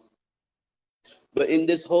Allah. But in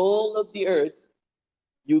this whole of the earth,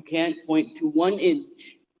 you can't point to 1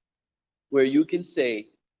 inch where you can say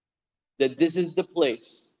that this is the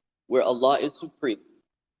place where Allah is supreme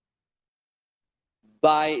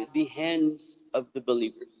by the hands of the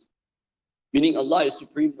believers. Meaning Allah is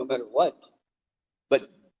supreme no matter what, but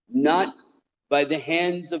not by the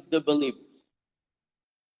hands of the believers.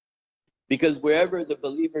 Because wherever the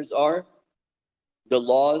believers are, the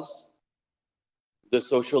laws, the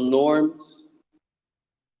social norms,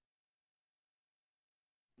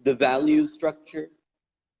 the value structure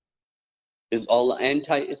is all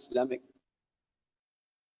anti-Islamic.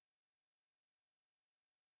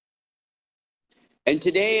 And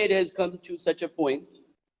today it has come to such a point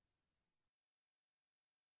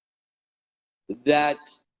that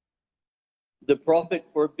the Prophet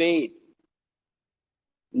forbade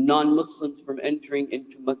non-Muslims from entering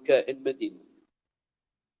into Mecca and Medina.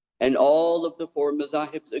 And all of the 4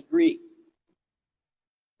 mazahibs agree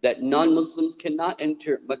that non-Muslims cannot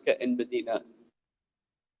enter Mecca and Medina.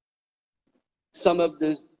 Some of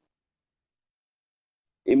the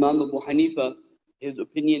Imam Abu Hanifa, his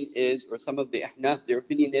opinion is, or some of the Ahnaf, their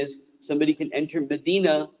opinion is, somebody can enter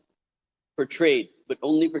Medina for trade, but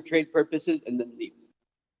only for trade purposes and then leave.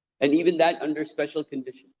 And even that under special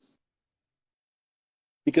conditions.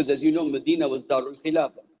 Because as you know, Medina was Darul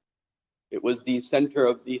Khilafah. It was the center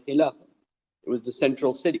of the Khilafah. It was the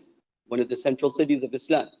central city, one of the central cities of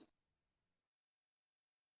Islam.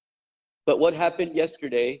 But what happened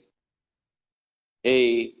yesterday,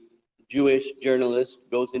 a Jewish journalist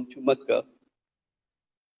goes into Mecca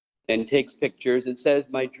and takes pictures and says,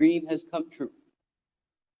 my dream has come true.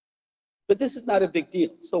 But this is not a big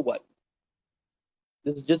deal. So what?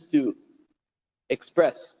 This is just to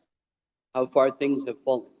express how far things have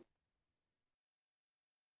fallen.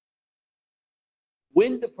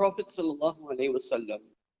 When the Prophet ﷺ,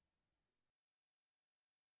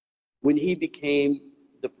 when he became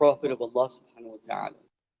the Prophet of Allah subhanahu wa ta'ala,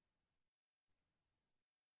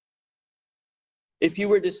 If you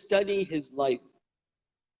were to study his life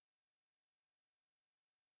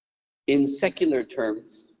in secular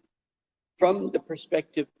terms, from the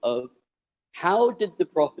perspective of how did the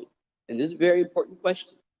Prophet, and this is a very important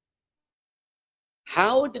question,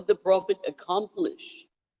 how did the Prophet accomplish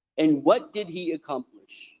and what did he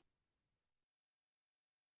accomplish?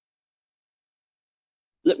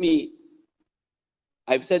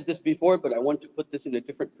 I've said this before, but I want to put this in a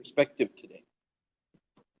different perspective today.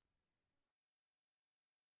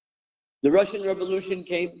 The Russian Revolution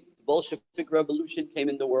came, the Bolshevik Revolution came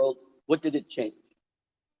in the world. What did it change?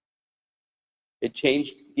 It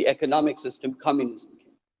changed the economic system. Communism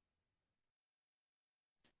came.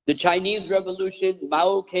 The Chinese Revolution,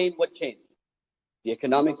 Mao came. What changed? The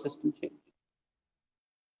economic system changed.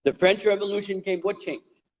 The French Revolution came. What changed?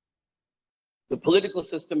 The political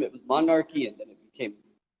system. It was monarchy, and then it became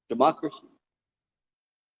democracy.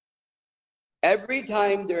 Every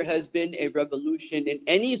time there has been a revolution in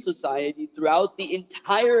any society throughout the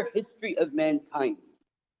entire history of mankind,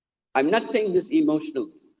 I'm not saying this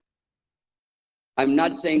emotionally. I'm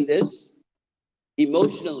not saying this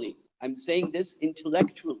emotionally. I'm saying this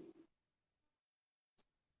intellectually.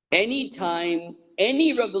 Anytime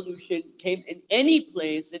any revolution came in any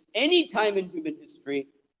place, at any time in human history,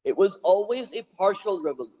 it was always a partial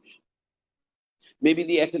revolution. Maybe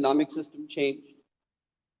the economic system changed.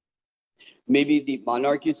 Maybe the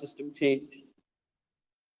monarchy system changed.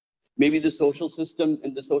 Maybe the social system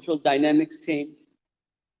and the social dynamics changed.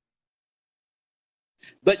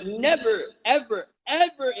 But never, ever,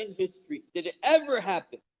 ever in history did it ever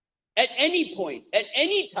happen, at any point, at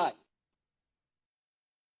any time,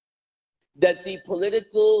 that the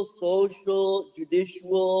political, social,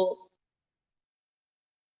 judicial,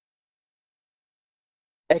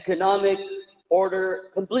 economic order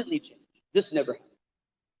completely changed. This never happened.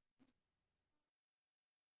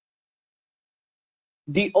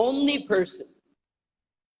 The only person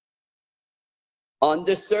on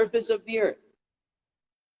the surface of the earth,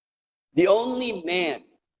 the only man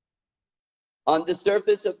on the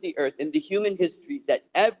surface of the earth in the human history that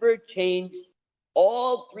ever changed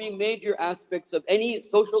all three major aspects of any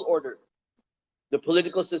social order, the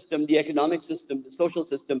political system, the economic system, the social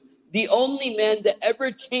system, the only man that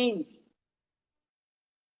ever changed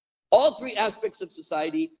all three aspects of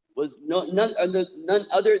society was none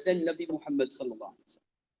other than Nabi Muhammad sallallahu alaihi wasallam.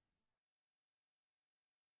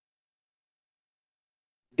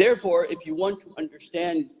 Therefore, if you want to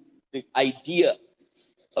understand the idea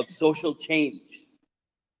of social change,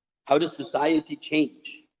 how does society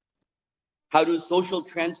change? How do social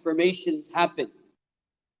transformations happen?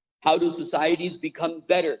 How do societies become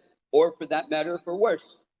better, or for that matter, for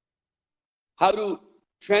worse? How do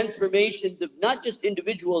transformations of not just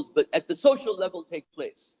individuals, but at the social level take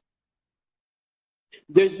place?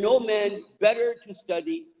 There's no man better to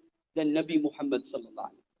study than Nabi Muhammad sallallahu alaihi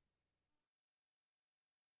wasallam.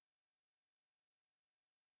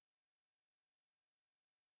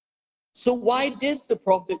 So why did the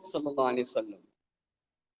Prophet ﷺ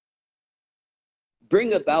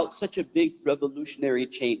bring about such a big revolutionary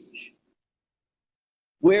change,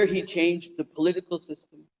 where he changed the political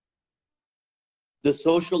system, the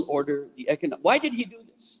social order, the economic? Why did he do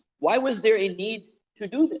this? Why was there a need to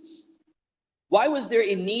do this? Why was there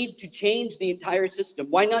a need to change the entire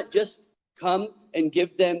system? Why not just come and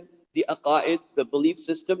give them the aqa'id, the belief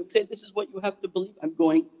system, and say, this is what you have to believe, I'm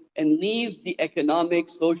going, and leave the economic,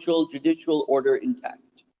 social, judicial order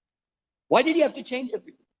intact? Why did he have to change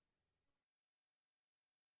everything?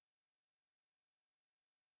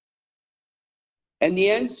 And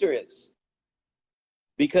the answer is,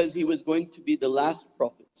 because he was going to be the last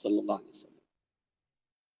Prophet sallallahu alaihi wasallam.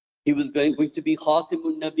 He was going to be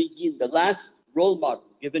Khatimun Nabiyyin, the last role model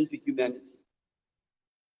given to humanity.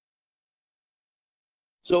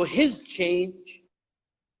 So his change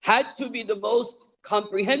had to be the most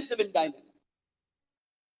comprehensive and dynamic.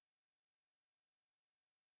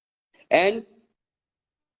 And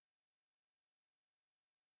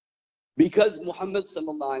because Muhammad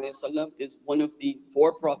sallallahu alaihi wasallam is one of the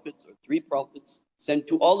 4 prophets or 3 prophets sent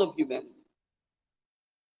to all of humanity,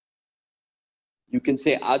 you can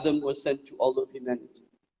say Adam was sent to all of humanity.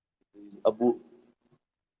 He's Abu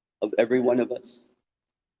of every one of us.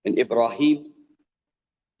 And Ibrahim,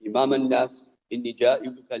 Imam al-Nas, inni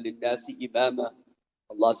ja'iluka lin-nasi imama.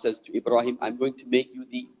 Allah says to Ibrahim, I'm going to make you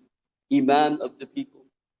the Imam of the people.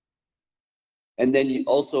 And then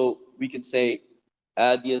also we can say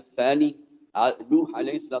Adi al-Thani, Nuh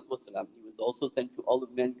alayhi salatu wasalam, he was also sent to all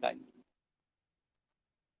of mankind.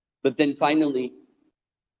 But then finally,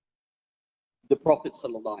 the Prophet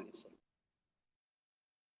sallallahu alaihi wasallam.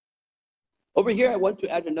 Over here, I want to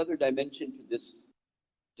add another dimension to this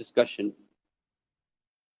discussion.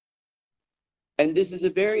 And this is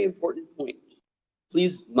a very important point.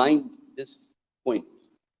 Please mind this point.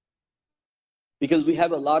 Because we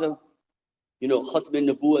have a lot of, Khatm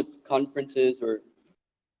al-Nubuwwat conferences, or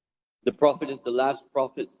the Prophet is the last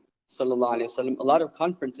Prophet, sallallahu alaihi wasallam, a lot of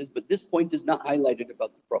conferences, but this point is not highlighted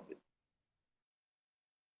about the Prophet.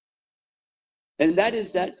 And that is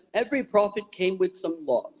that every Prophet came with some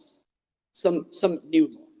laws, some new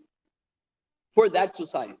law for that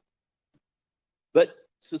society. But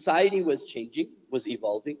society was changing, was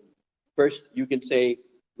evolving. First, you can say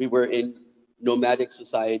we were in nomadic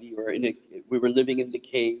society, or we were living in the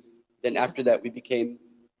cave. Then after that, we became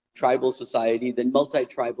tribal society, then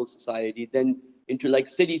multi-tribal society, then into like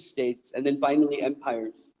city-states, and then finally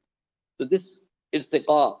empires. So this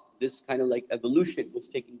irtiqa, this kind of like evolution was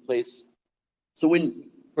taking place. So when,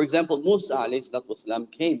 for example, Musa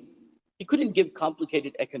ﷺ came, he couldn't give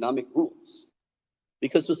complicated economic rules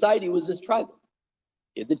because society was just tribal.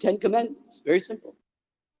 He had the 10 Commandments, very simple.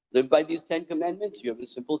 Live by these 10 Commandments. You have a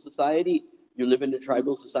simple society. You live in a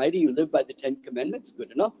tribal society. You live by the 10 Commandments.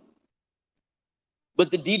 Good enough. But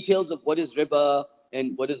the details of what is riba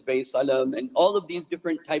and what is bay salam and all of these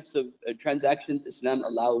different types of transactions Islam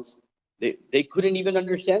allows, they couldn't even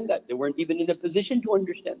understand that. They weren't even in a position to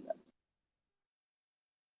understand that.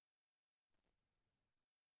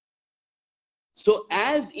 So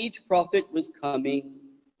as each prophet was coming,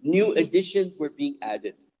 new additions were being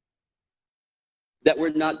added that were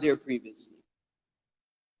not there previously.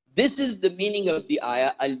 This is the meaning of the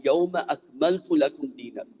ayah, Al-Yawma akmaltu lakum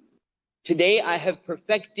dinakum. Today I have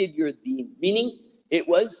perfected your deen. Meaning it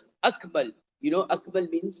was akmal. Akmal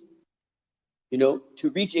means, to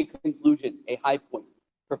reach a conclusion, a high point,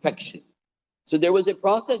 perfection. So there was a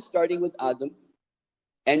process starting with Adam.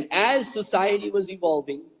 And as society was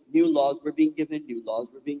evolving, new laws were being given, new laws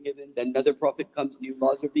were being given. Then another prophet comes, new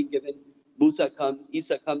laws are being given. Musa comes,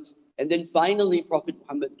 Isa comes. And then finally Prophet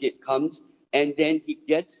Muhammad comes. And then he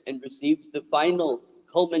gets and receives the final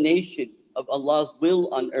culmination of Allah's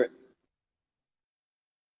will on earth.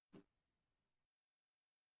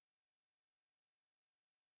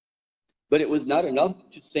 But it was not enough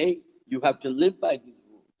to say you have to live by these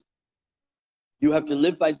rules. You have to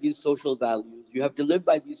live by these social values. You have to live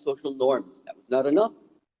by these social norms. That was not enough.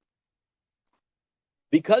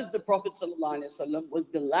 Because the Prophet ﷺ was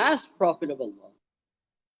the last Prophet of Allah,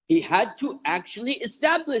 he had to actually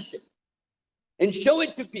establish it and show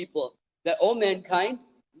it to people that, oh mankind,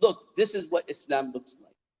 look, this is what Islam looks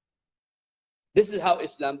like. This is how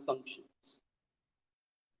Islam functions.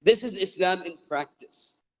 This is Islam in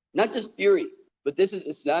practice. Not just theory, but this is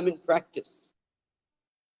Islam in practice.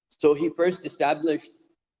 So he first established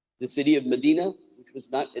the city of Medina, which was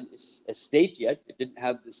not a state yet. It didn't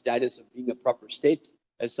have the status of being a proper state,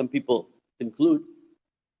 as some people conclude.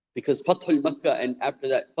 Because Fathul Makkah, and after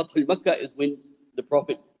that, Fathul Makkah is when the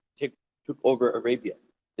Prophet took over Arabia,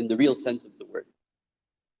 in the real sense of the word.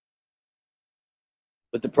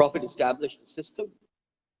 But the Prophet established a system,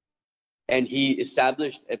 and he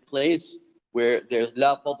established a place where there's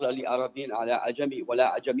لا فضل لعربي على عجمي ولا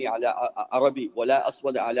عجمي على عربي ولا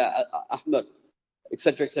أسود على أحمر,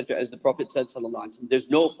 etc., etc. As the Prophet said, sallallahu alaihi wasallam, there's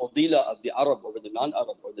no fadila of the Arab over the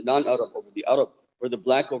non-Arab, or the non-Arab over the Arab, or the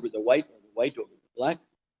black over the white, or the white over the black.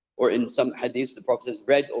 Or in some hadiths, the Prophet says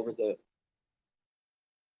red over the.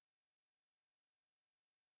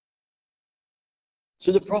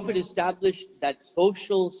 So the Prophet established that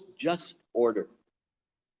social just order.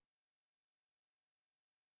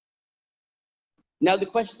 Now the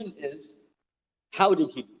question is, how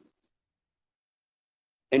did he do it?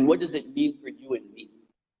 And what does it mean for you and me?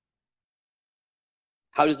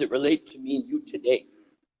 How does it relate to me and you today?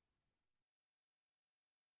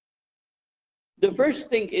 The first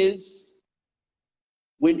thing is,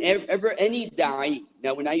 whenever any da'i,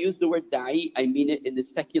 now when I use the word da'i, I mean it in the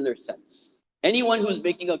secular sense. Anyone who's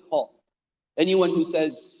making a call, anyone who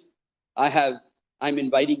says, I'm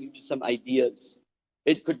inviting you to some ideas.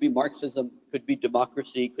 It could be Marxism, could be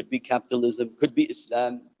democracy, could be capitalism, could be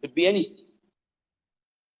Islam, could be anything.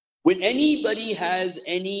 When anybody has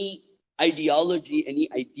any ideology,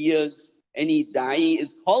 any ideas, any da'i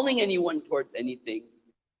is calling anyone towards anything,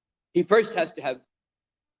 he first has to have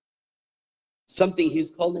something he's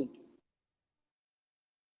calling to.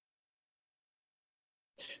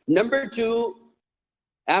 Number two,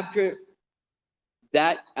 after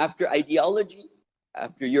that, after ideology,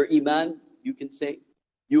 after your iman, you can say,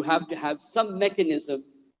 you have to have some mechanism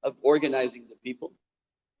of organizing the people,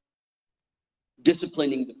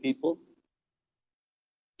 disciplining the people,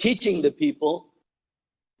 teaching the people,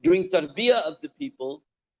 doing tarbiyah of the people,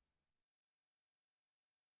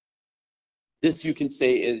 This you can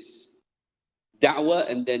say is da'wah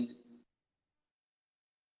and then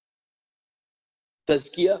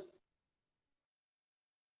tazkiyah.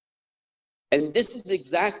 And this is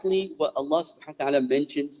exactly what Allah subhanahu wa ta'ala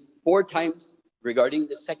mentions 4 times regarding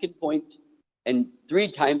the second point and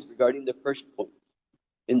 3 times regarding the first point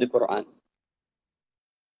in the Quran.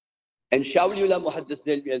 And Shawliullah Muhaddis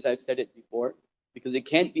Delbi, as I've said it before, because it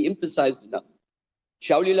can't be emphasized enough.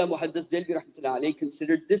 Shawliullah Muhaddis Delbi rahmatullahi alayhi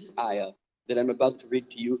considered this ayah that I'm about to read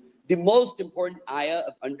to you the most important ayah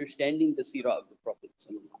of understanding the seerah of the Prophet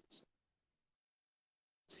sallallahu alaihi wasallam.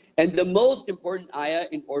 And the most important ayah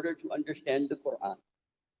in order to understand the Quran,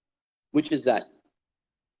 which is that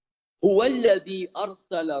هو الذي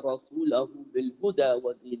أرسل رسوله بالهدى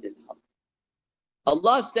ودين الحق.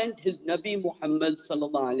 Allah sent His Nabi Muhammad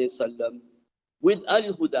sallallahu alaihi wasallam with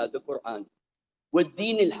al-huda, the Quran, with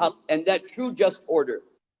deen al-haq, and that true just order,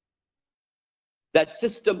 that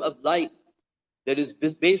system of light that is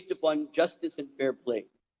based upon justice and fair play.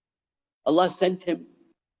 Allah sent him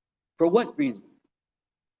for what reason?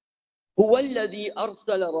 هو الذي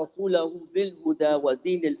أرسل رسوله بالهدى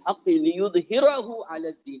ودين الحق ليظهره على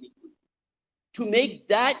الدين كله. To make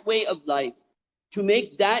that way of life, to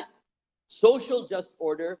make that social just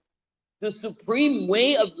order the supreme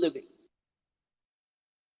way of living.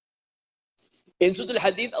 In Surah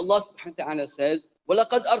Al-Hadith, Allah subhanahu wa ta'ala says,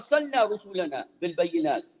 وَلَقَدْ أَرْسَلْنَا رُسُلَنَا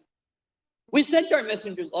بِالْبَيِّنَاتِ. We sent our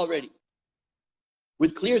messengers already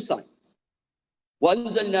with clear signs.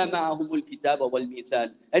 وَأَنزَلْنَا مَعَهُمُ الْكِتَابَ وَالْمِيزَانَ.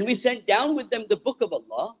 And we sent down with them the book of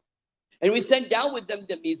Allah, and we sent down with them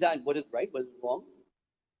the mizan, what is right, what is wrong.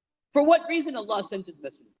 For what reason Allah sent His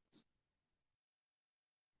messengers?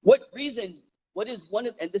 What reason? What is one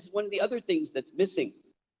of, and this is one of the other things that's missing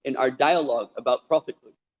in our dialogue about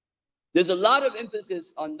prophethood. There's a lot of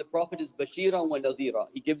emphasis on the Prophet is Bashiran wa Nadhira.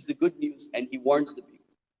 He gives the good news and he warns the people.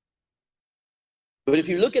 But if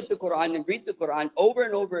you look at the Quran and read the Quran over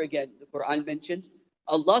and over again, the Quran mentions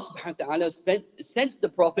Allah subhanahu wa ta'ala sent the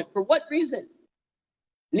Prophet for what reason?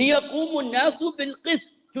 لِيَقُومُ النَّاسُ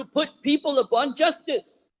بِالْقِسْطِ. To put people upon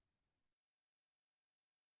justice.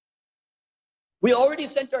 We already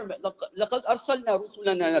sent our لَقَدْ أَرْسَلْنَا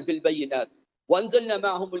رُسُلَنَا بِالْبَيِّنَاتِ وَأَنزَلْنَا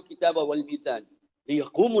مَعَهُمُ الْكِتَابَ وَالْمِيزَانَ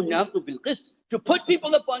لِيَقُومُ النَّاسُ بِالْقِسْطِ. To put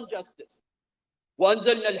people upon justice.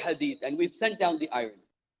 وَأَنزَلْنَا الْحَدِيدَ. And we've sent down the iron.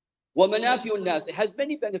 وَمَنَافِعُ النَّاسِ. It has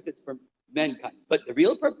many benefits for mankind. But the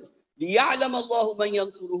real purpose, لِيَعْلَمَ اللَّهُ مَنْ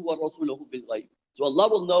يَنْصُرُهُ وَرَسُولَهُ بِالْغَيْبِ. So Allah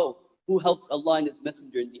will know who helps Allah and His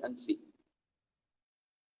Messenger in the unseen.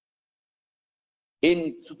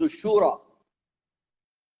 In Surah Shura,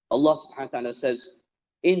 Allah subhanahu wa ta'ala says,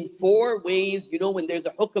 in 4 ways, you know, when there's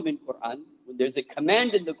a hukm in Quran, when there's a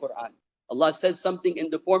command in the Quran, Allah says something in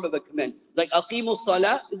the form of a command. Like aqimu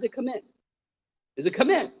salah is a command. Is a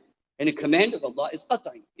command. And a command of Allah is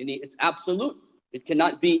qat'i. It's absolute. It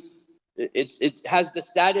cannot be, it has the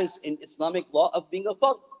status in Islamic law of being a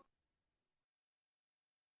fard.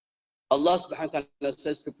 Allah subhanahu wa ta'ala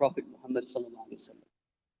says to Prophet Muhammad sallallahu alayhi wa sallam,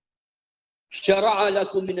 شَرَعَ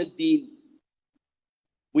لَكُم مِّنَ الدِّينِ.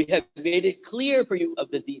 We have made it clear for you of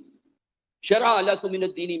the deen. شَرَعَ لَكُم مِّنَ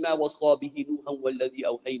الدِّينِ مَا وَصَّى بِهِ نُوحًا وَالَّذِي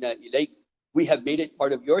أَوْحَيْنَا إِلَيْكَ. We have made it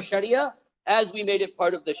part of your sharia as we made it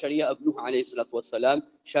part of the sharia of Nuh alayhi salatu wasalam.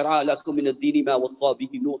 شَرَعَ لَكُم مِّنَ الدِّينِ مَا وَصَّى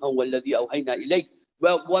بِهِ نُوحًا وَالَّذِي أَوْحَيْنَا إِلَيْكَ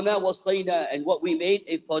وَمَا وَصَّيْنَا. And what we made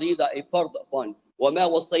a farida, a fard upon.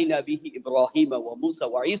 وَمَا وَصَّيْنَا بِهِ إِبْرَاهِيمَ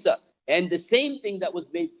وَمُوسَى وَعِيسَى. And the same thing that was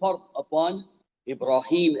made fard upon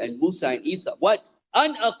Ibrahim and Musa and Isa. What?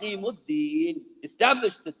 أَنْ أَقِيمُوا الدِّينِ.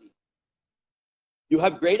 Establish the deen. You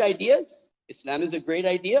have great ideas. Islam is a great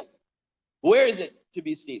idea. Where is it to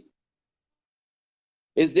be seen?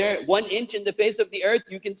 Is there 1 inch in the face of the earth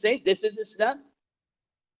you can say this is Islam?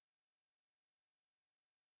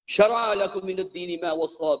 شَرَعَ لَكُم مِّنَ الدِّينِ مَا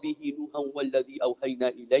وَصَّى بِهِ نُوحًا وَالَّذِي أَوْحَيْنَا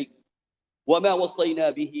إِلَيْكَ وَمَا وَصَّيْنَا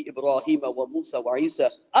بِهِ إِبْرَاهِيمَ وَمُوسَى وَعِيسَى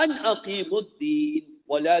أَنْ أَقِيمُوا الدِّينَ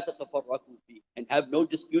وَلَا تَتَفَرَّقُوا فِيهِ. And have no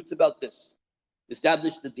disputes about this.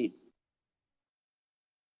 Establish the deen.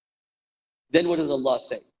 Then what does Allah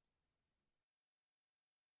say?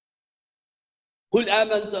 قُلْ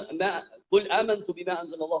آمَنْتُ بِمَا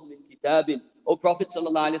أَنزَلَ اللَّهُ مِنْ كِتَابٍ. O Prophet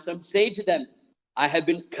sallallahu alaihi wasallam, say to them, I have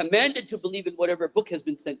been commanded to believe in whatever book has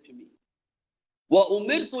been sent to me.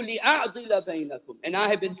 وَأُمِرْتُ لِأَعْضِلَ بَيْنَكُمْ. And I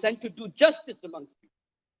have been sent to do justice amongst you.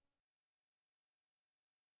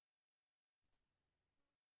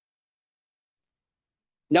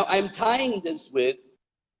 Now I'm tying this with,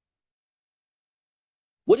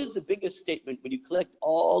 what is the biggest statement when you collect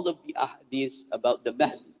all of the ahadith about the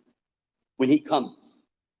Mehdi when he comes?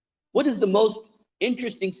 What is the most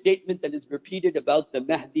interesting statement that is repeated about the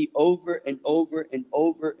Mehdi over and over and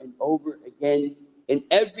over and over again in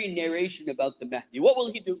every narration about the Mahdi. What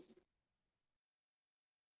will he do?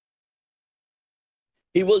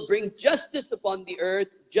 He will bring justice upon the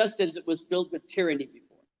earth just as it was filled with tyranny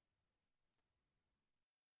before.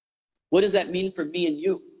 What does that mean for me and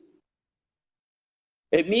you?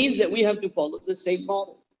 It means that we have to follow the same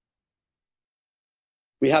model.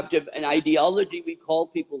 We have to have an ideology we call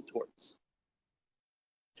people towards.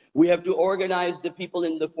 We have to organize the people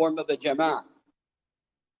in the form of a jama'ah.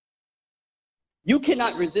 You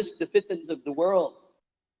cannot resist the fitans of the world.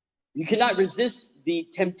 You cannot resist the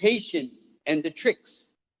temptations and the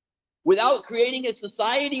tricks without creating a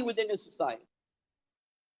society within a society.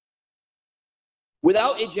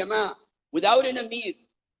 Without a jama'ah, without an amir,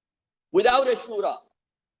 without a shura.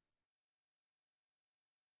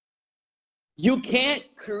 You can't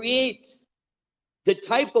create the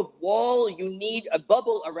type of wall you need, a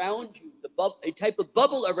bubble around you, a type of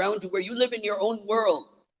bubble around you where you live in your own world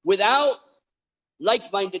without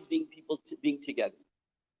like-minded people being together.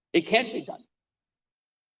 It can't be done.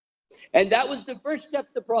 And that was the first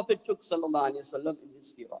step the Prophet took, sallallahu alaihi wasallam, in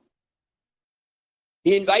his seerah.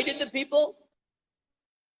 He invited the people.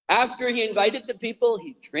 After he invited the people,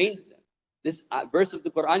 he trained them. This verse of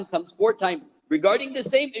the Quran comes 4 times regarding the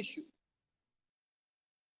same issue.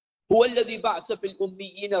 It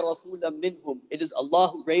is Allah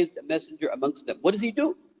who raised a messenger amongst them. What does he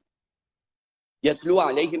do? يَتْلُو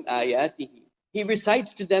عَلَيْهِمْ آيَاتِهِ. He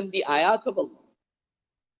recites to them the ayat of Allah.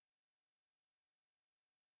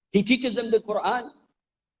 He teaches them the Quran.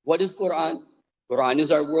 What is Quran? Quran is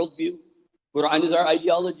our worldview. Quran is our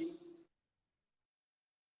ideology.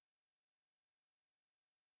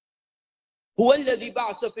 هو الذي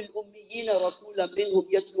بعث في الأميين رسولا منهم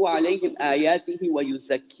يتلو عليهم آياته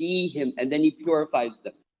ويزكيهم, and then he purifies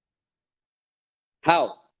them.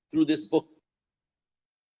 How? Through this book.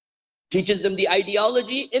 Teaches them the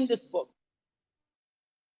ideology in this book.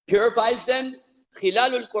 Purifies them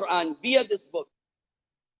خلال القرآن, via this book.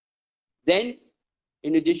 Then,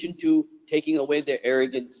 in addition to taking away their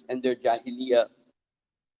arrogance and their jahiliyyah,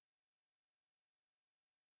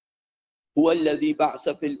 هو الذي بعث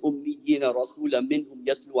في الأميين رسولا منهم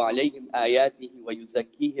يتلو عليهم آياته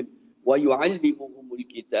ويزكيهم ويعلمهم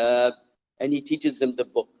الكتاب, and he teaches them the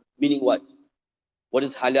book. Meaning what? What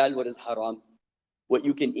is halal, what is haram? What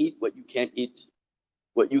you can eat, what you can't eat.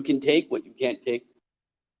 What you can take, what you can't take.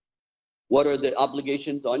 What are the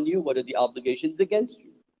obligations on you? What are the obligations against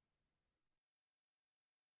you?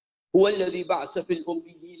 هو الذي بعث في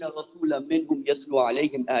الأميين رسولا منهم يتلو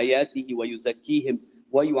عليهم آياته ويزكيهم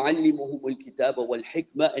وَيُعَلِّمُهُمُ الْكِتَابَ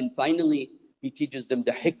وَالْحِكْمَةَ, and finally he teaches them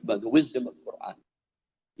the hikmah, the wisdom of Quran.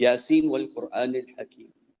 Yasin wal-Quran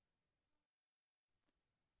al-Hakim.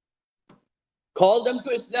 Call them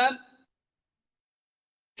to Islam,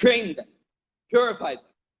 train them, purify them,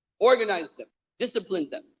 organize them, discipline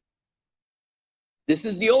them. This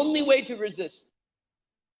is the only way to resist.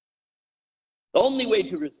 The only way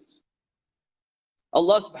to resist.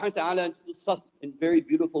 Allah subhanahu wa ta'ala, in very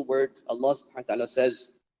beautiful words, Allah subhanahu wa ta'ala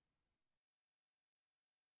says,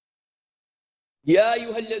 Ya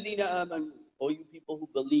ayyuhalladhina amanu, O you people who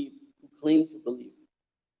believe, who claim to believe,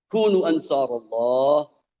 Kunu ansar Allah,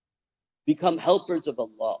 become helpers of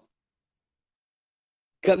Allah.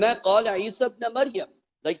 Kama qala Isa ibn Maryam,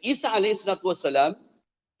 like Isa alayhi salatu wasalam,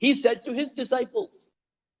 he said to his disciples,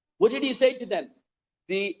 what did he say to them?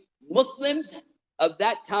 The Muslims of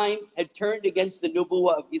that time had turned against the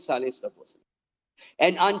nubuwwah of Isa alayhi salatu wasalam.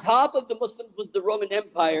 And on top of the Muslims was the Roman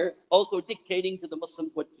Empire, also dictating to the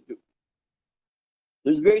Muslims what to do.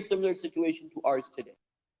 There's a very similar situation to ours today.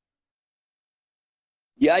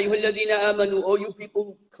 Ya ayyuhalladhina amanu, O you people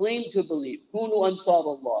who claim to believe, Kunu ansar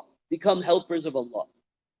Allah, become helpers of Allah.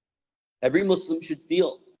 Every Muslim should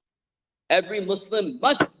feel, every Muslim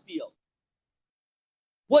must feel,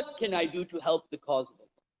 what can I do to help the cause of Allah?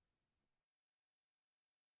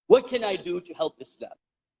 What can I do to help Islam?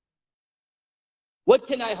 What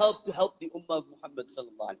can I help to help the Ummah of Muhammad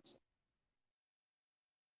sallallahu alaihi wasallam?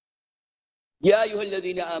 Ya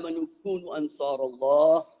ayyuhalladhina amanu kunu ansar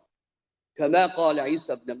Allah, kama qala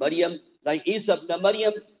Isa ibn Maryam, like Isa ibn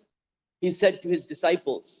Maryam, he said to his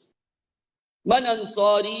disciples, Man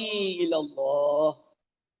ansari ila Allah,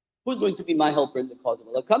 who's going to be my helper in the cause of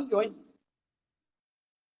Allah? Come join me.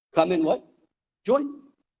 Come in what? Join.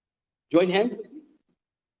 Join hands with me.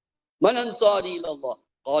 Man ansari ila Allah.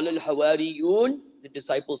 قال الحواريون, the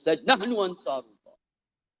disciples said, نحن أنصار الله.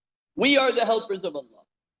 We are the helpers of Allah.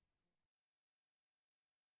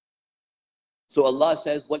 So Allah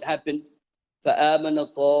says, what happened? فآمن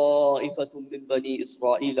طائفة من بني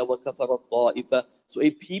إسرائيل وكفر الطائفة. So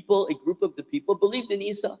a group of the people believed in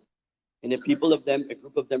Isa, and a group of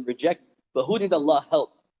them rejected. But who did Allah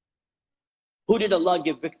help? Who did Allah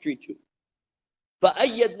give victory to?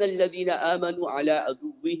 فَأَيَّدْنَا الَّذِينَ آمَنُوا عَلَىٰ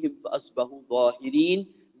عَدُوِّهِمْ فَأَصْبَحُوا ظَاهِرِينَ.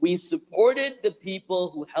 We supported the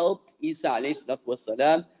people who helped Isa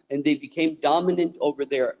والسلام, and they became dominant over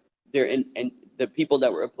and the people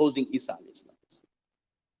that were opposing Isa.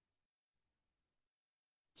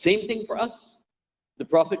 Same thing for us. The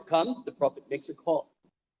Prophet comes, the Prophet makes a call.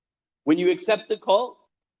 When you accept the call,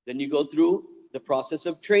 then you go through the process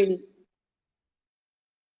of training.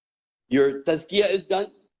 Your tazkiyah is done.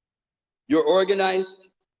 You're organized.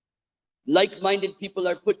 Like-minded people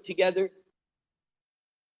are put together.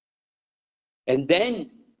 And then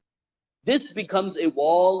this becomes a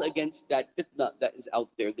wall against that fitna that is out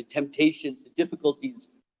there, the temptations, the difficulties.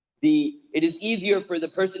 It is easier for the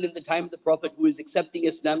person in the time of the Prophet who is accepting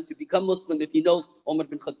Islam to become Muslim if he knows Omar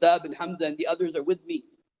bin Khattab and Hamza and the others are with me.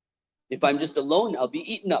 If I'm just alone, I'll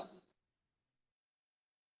be eaten up.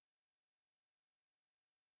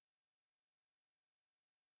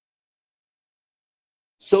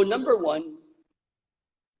 So number one,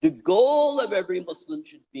 the goal of every Muslim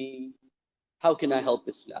should be, how can I help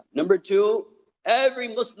Islam? Number two, every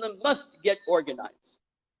Muslim must get organized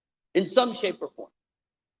in some shape or form.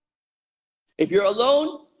 If you're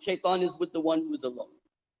alone, shaitan is with the one who is alone.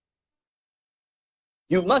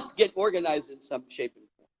 You must get organized in some shape and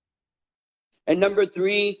form. And number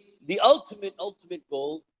three, the ultimate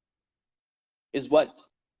goal is what?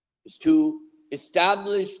 Is to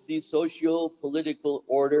establish the socio-political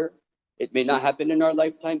order. It may not happen in our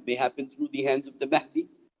lifetime, it may happen through the hands of the Mehdi,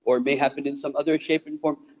 or it may happen in some other shape and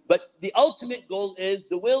form. But the ultimate goal is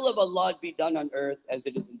the will of Allah be done on earth as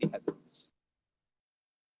it is in the heavens.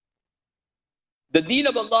 The deen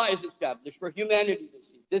of Allah is established for humanity to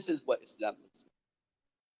see. This is what Islam is.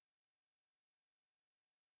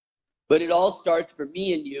 But it all starts for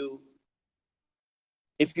me and you.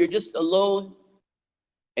 If you're just alone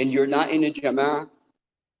and you're not in a jama'ah,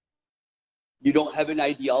 you don't have an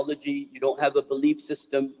ideology, you don't have a belief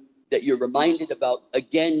system that you're reminded about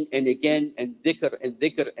again and again, and dhikr and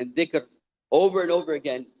dhikr and dhikr over and over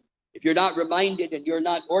again. If you're not reminded and you're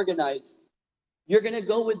not organized, you're going to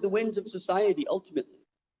go with the winds of society ultimately.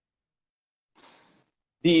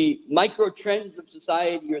 The micro trends of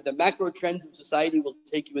society or the macro trends of society will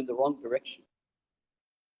take you in the wrong direction.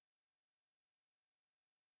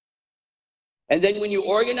 And then when you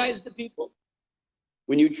organize the people,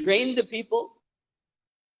 when you train the people,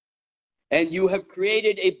 and you have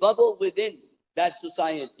created a bubble within that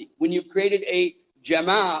society, when you've created a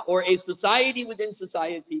jama'ah or a society within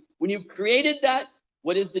society, when you've created that,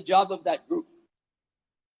 what is the job of that group?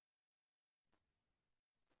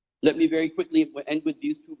 Let me very quickly end with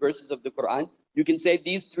these two verses of the Quran. You can say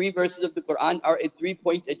these three verses of the Quran are a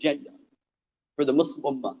 3-point agenda for the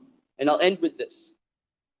Muslim Ummah. And I'll end with this.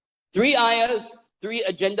 3 ayahs, 3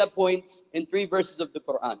 agenda points in 3 verses of the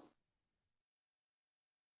Quran.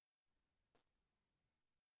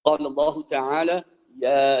 قال الله تعالى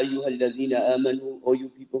يا أيها الذين آمنوا, O you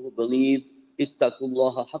people who believe, اتقوا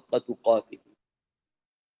الله حق تقاته.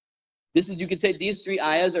 This is, you can say these 3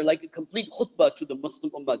 ayahs are like a complete khutbah to the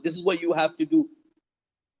Muslim Ummah. This is what you have to do.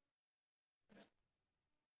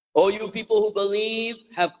 O you people who believe,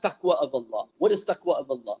 have taqwa of Allah. What is taqwa of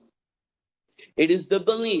Allah? It is the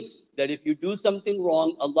belief that if you do something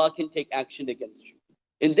wrong, Allah can take action against you.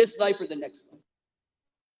 In this life or the next life.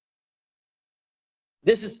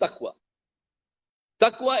 This is taqwa.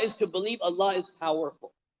 Taqwa is to believe Allah is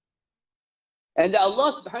powerful. And that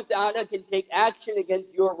Allah subhanahu wa ta'ala can take action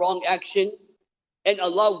against your wrong action. And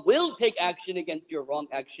Allah will take action against your wrong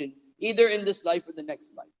action, either in this life or the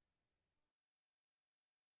next life.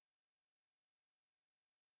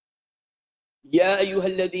 Ya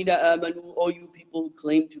ayyuhalladhina amanu, O you people who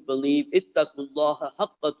claim to believe, ittaqullaha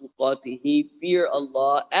haqqa tuqatihi, fear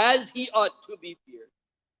Allah as He ought to be feared.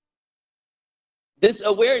 This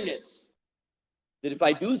awareness that if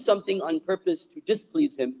I do something on purpose to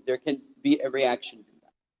displease Him, there can be a reaction to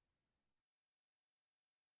that.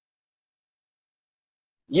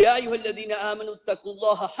 Ya ayyuhalladhina amanu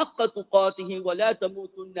ittaqullaha haqqa tuqatihi wa la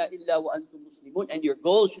tamutunna illa wa antum muslimun. And your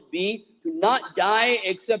goal should be to not die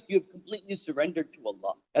except you've completely surrendered to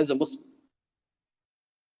Allah as a Muslim.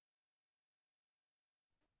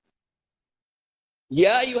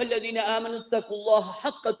 يا أيها الذين آمنوا اتقوا الله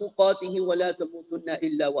حق تقاته ولا تموتن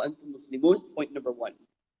إلا وأنتم مسلمون. Point number 1.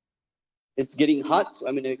 It's getting hot, so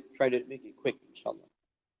I'm going to try to make it quick, inshallah.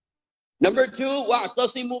 Number 2,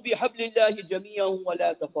 وَاعْتَصِمُوا بِحَبْلِ اللَّهِ جَمِيعًا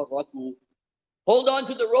وَلَا تَفَرَّقُوا. Hold on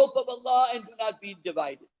to the rope of Allah and do not be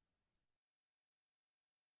divided.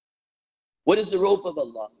 What is the rope of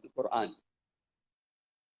Allah? The Quran.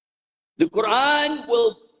 The Quran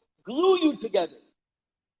will glue you together.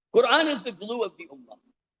 Quran is the glue of the ummah.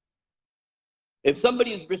 If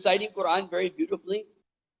somebody is reciting Quran very beautifully,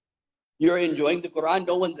 you're enjoying the Quran.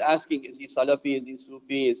 No one's asking, is he Salafi, is he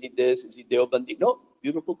Sufi, is he this, is he Deobandi? No,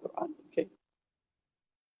 beautiful Quran. Okay.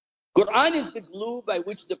 Quran is the glue by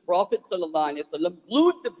which the Prophet ﷺ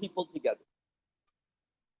glued the people together.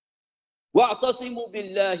 وَاعْتَصِمُوا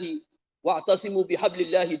بِاللَّهِ وَاعْتَصِمُوا بِحَبْلِ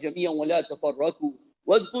اللَّهِ جَمِيعًا وَلَا تَفَرَّقُوا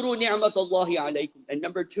وَاذْكُرُوا نِعْمَةَ اللَّهِ عَلَيْكُمْ. And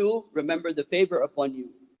number two, remember the favor upon you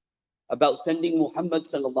about sending Muhammad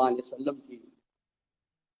ﷺ to you.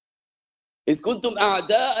 إِذْ كُنْتُمْ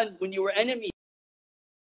أَعْدَاءً, when you were enemies.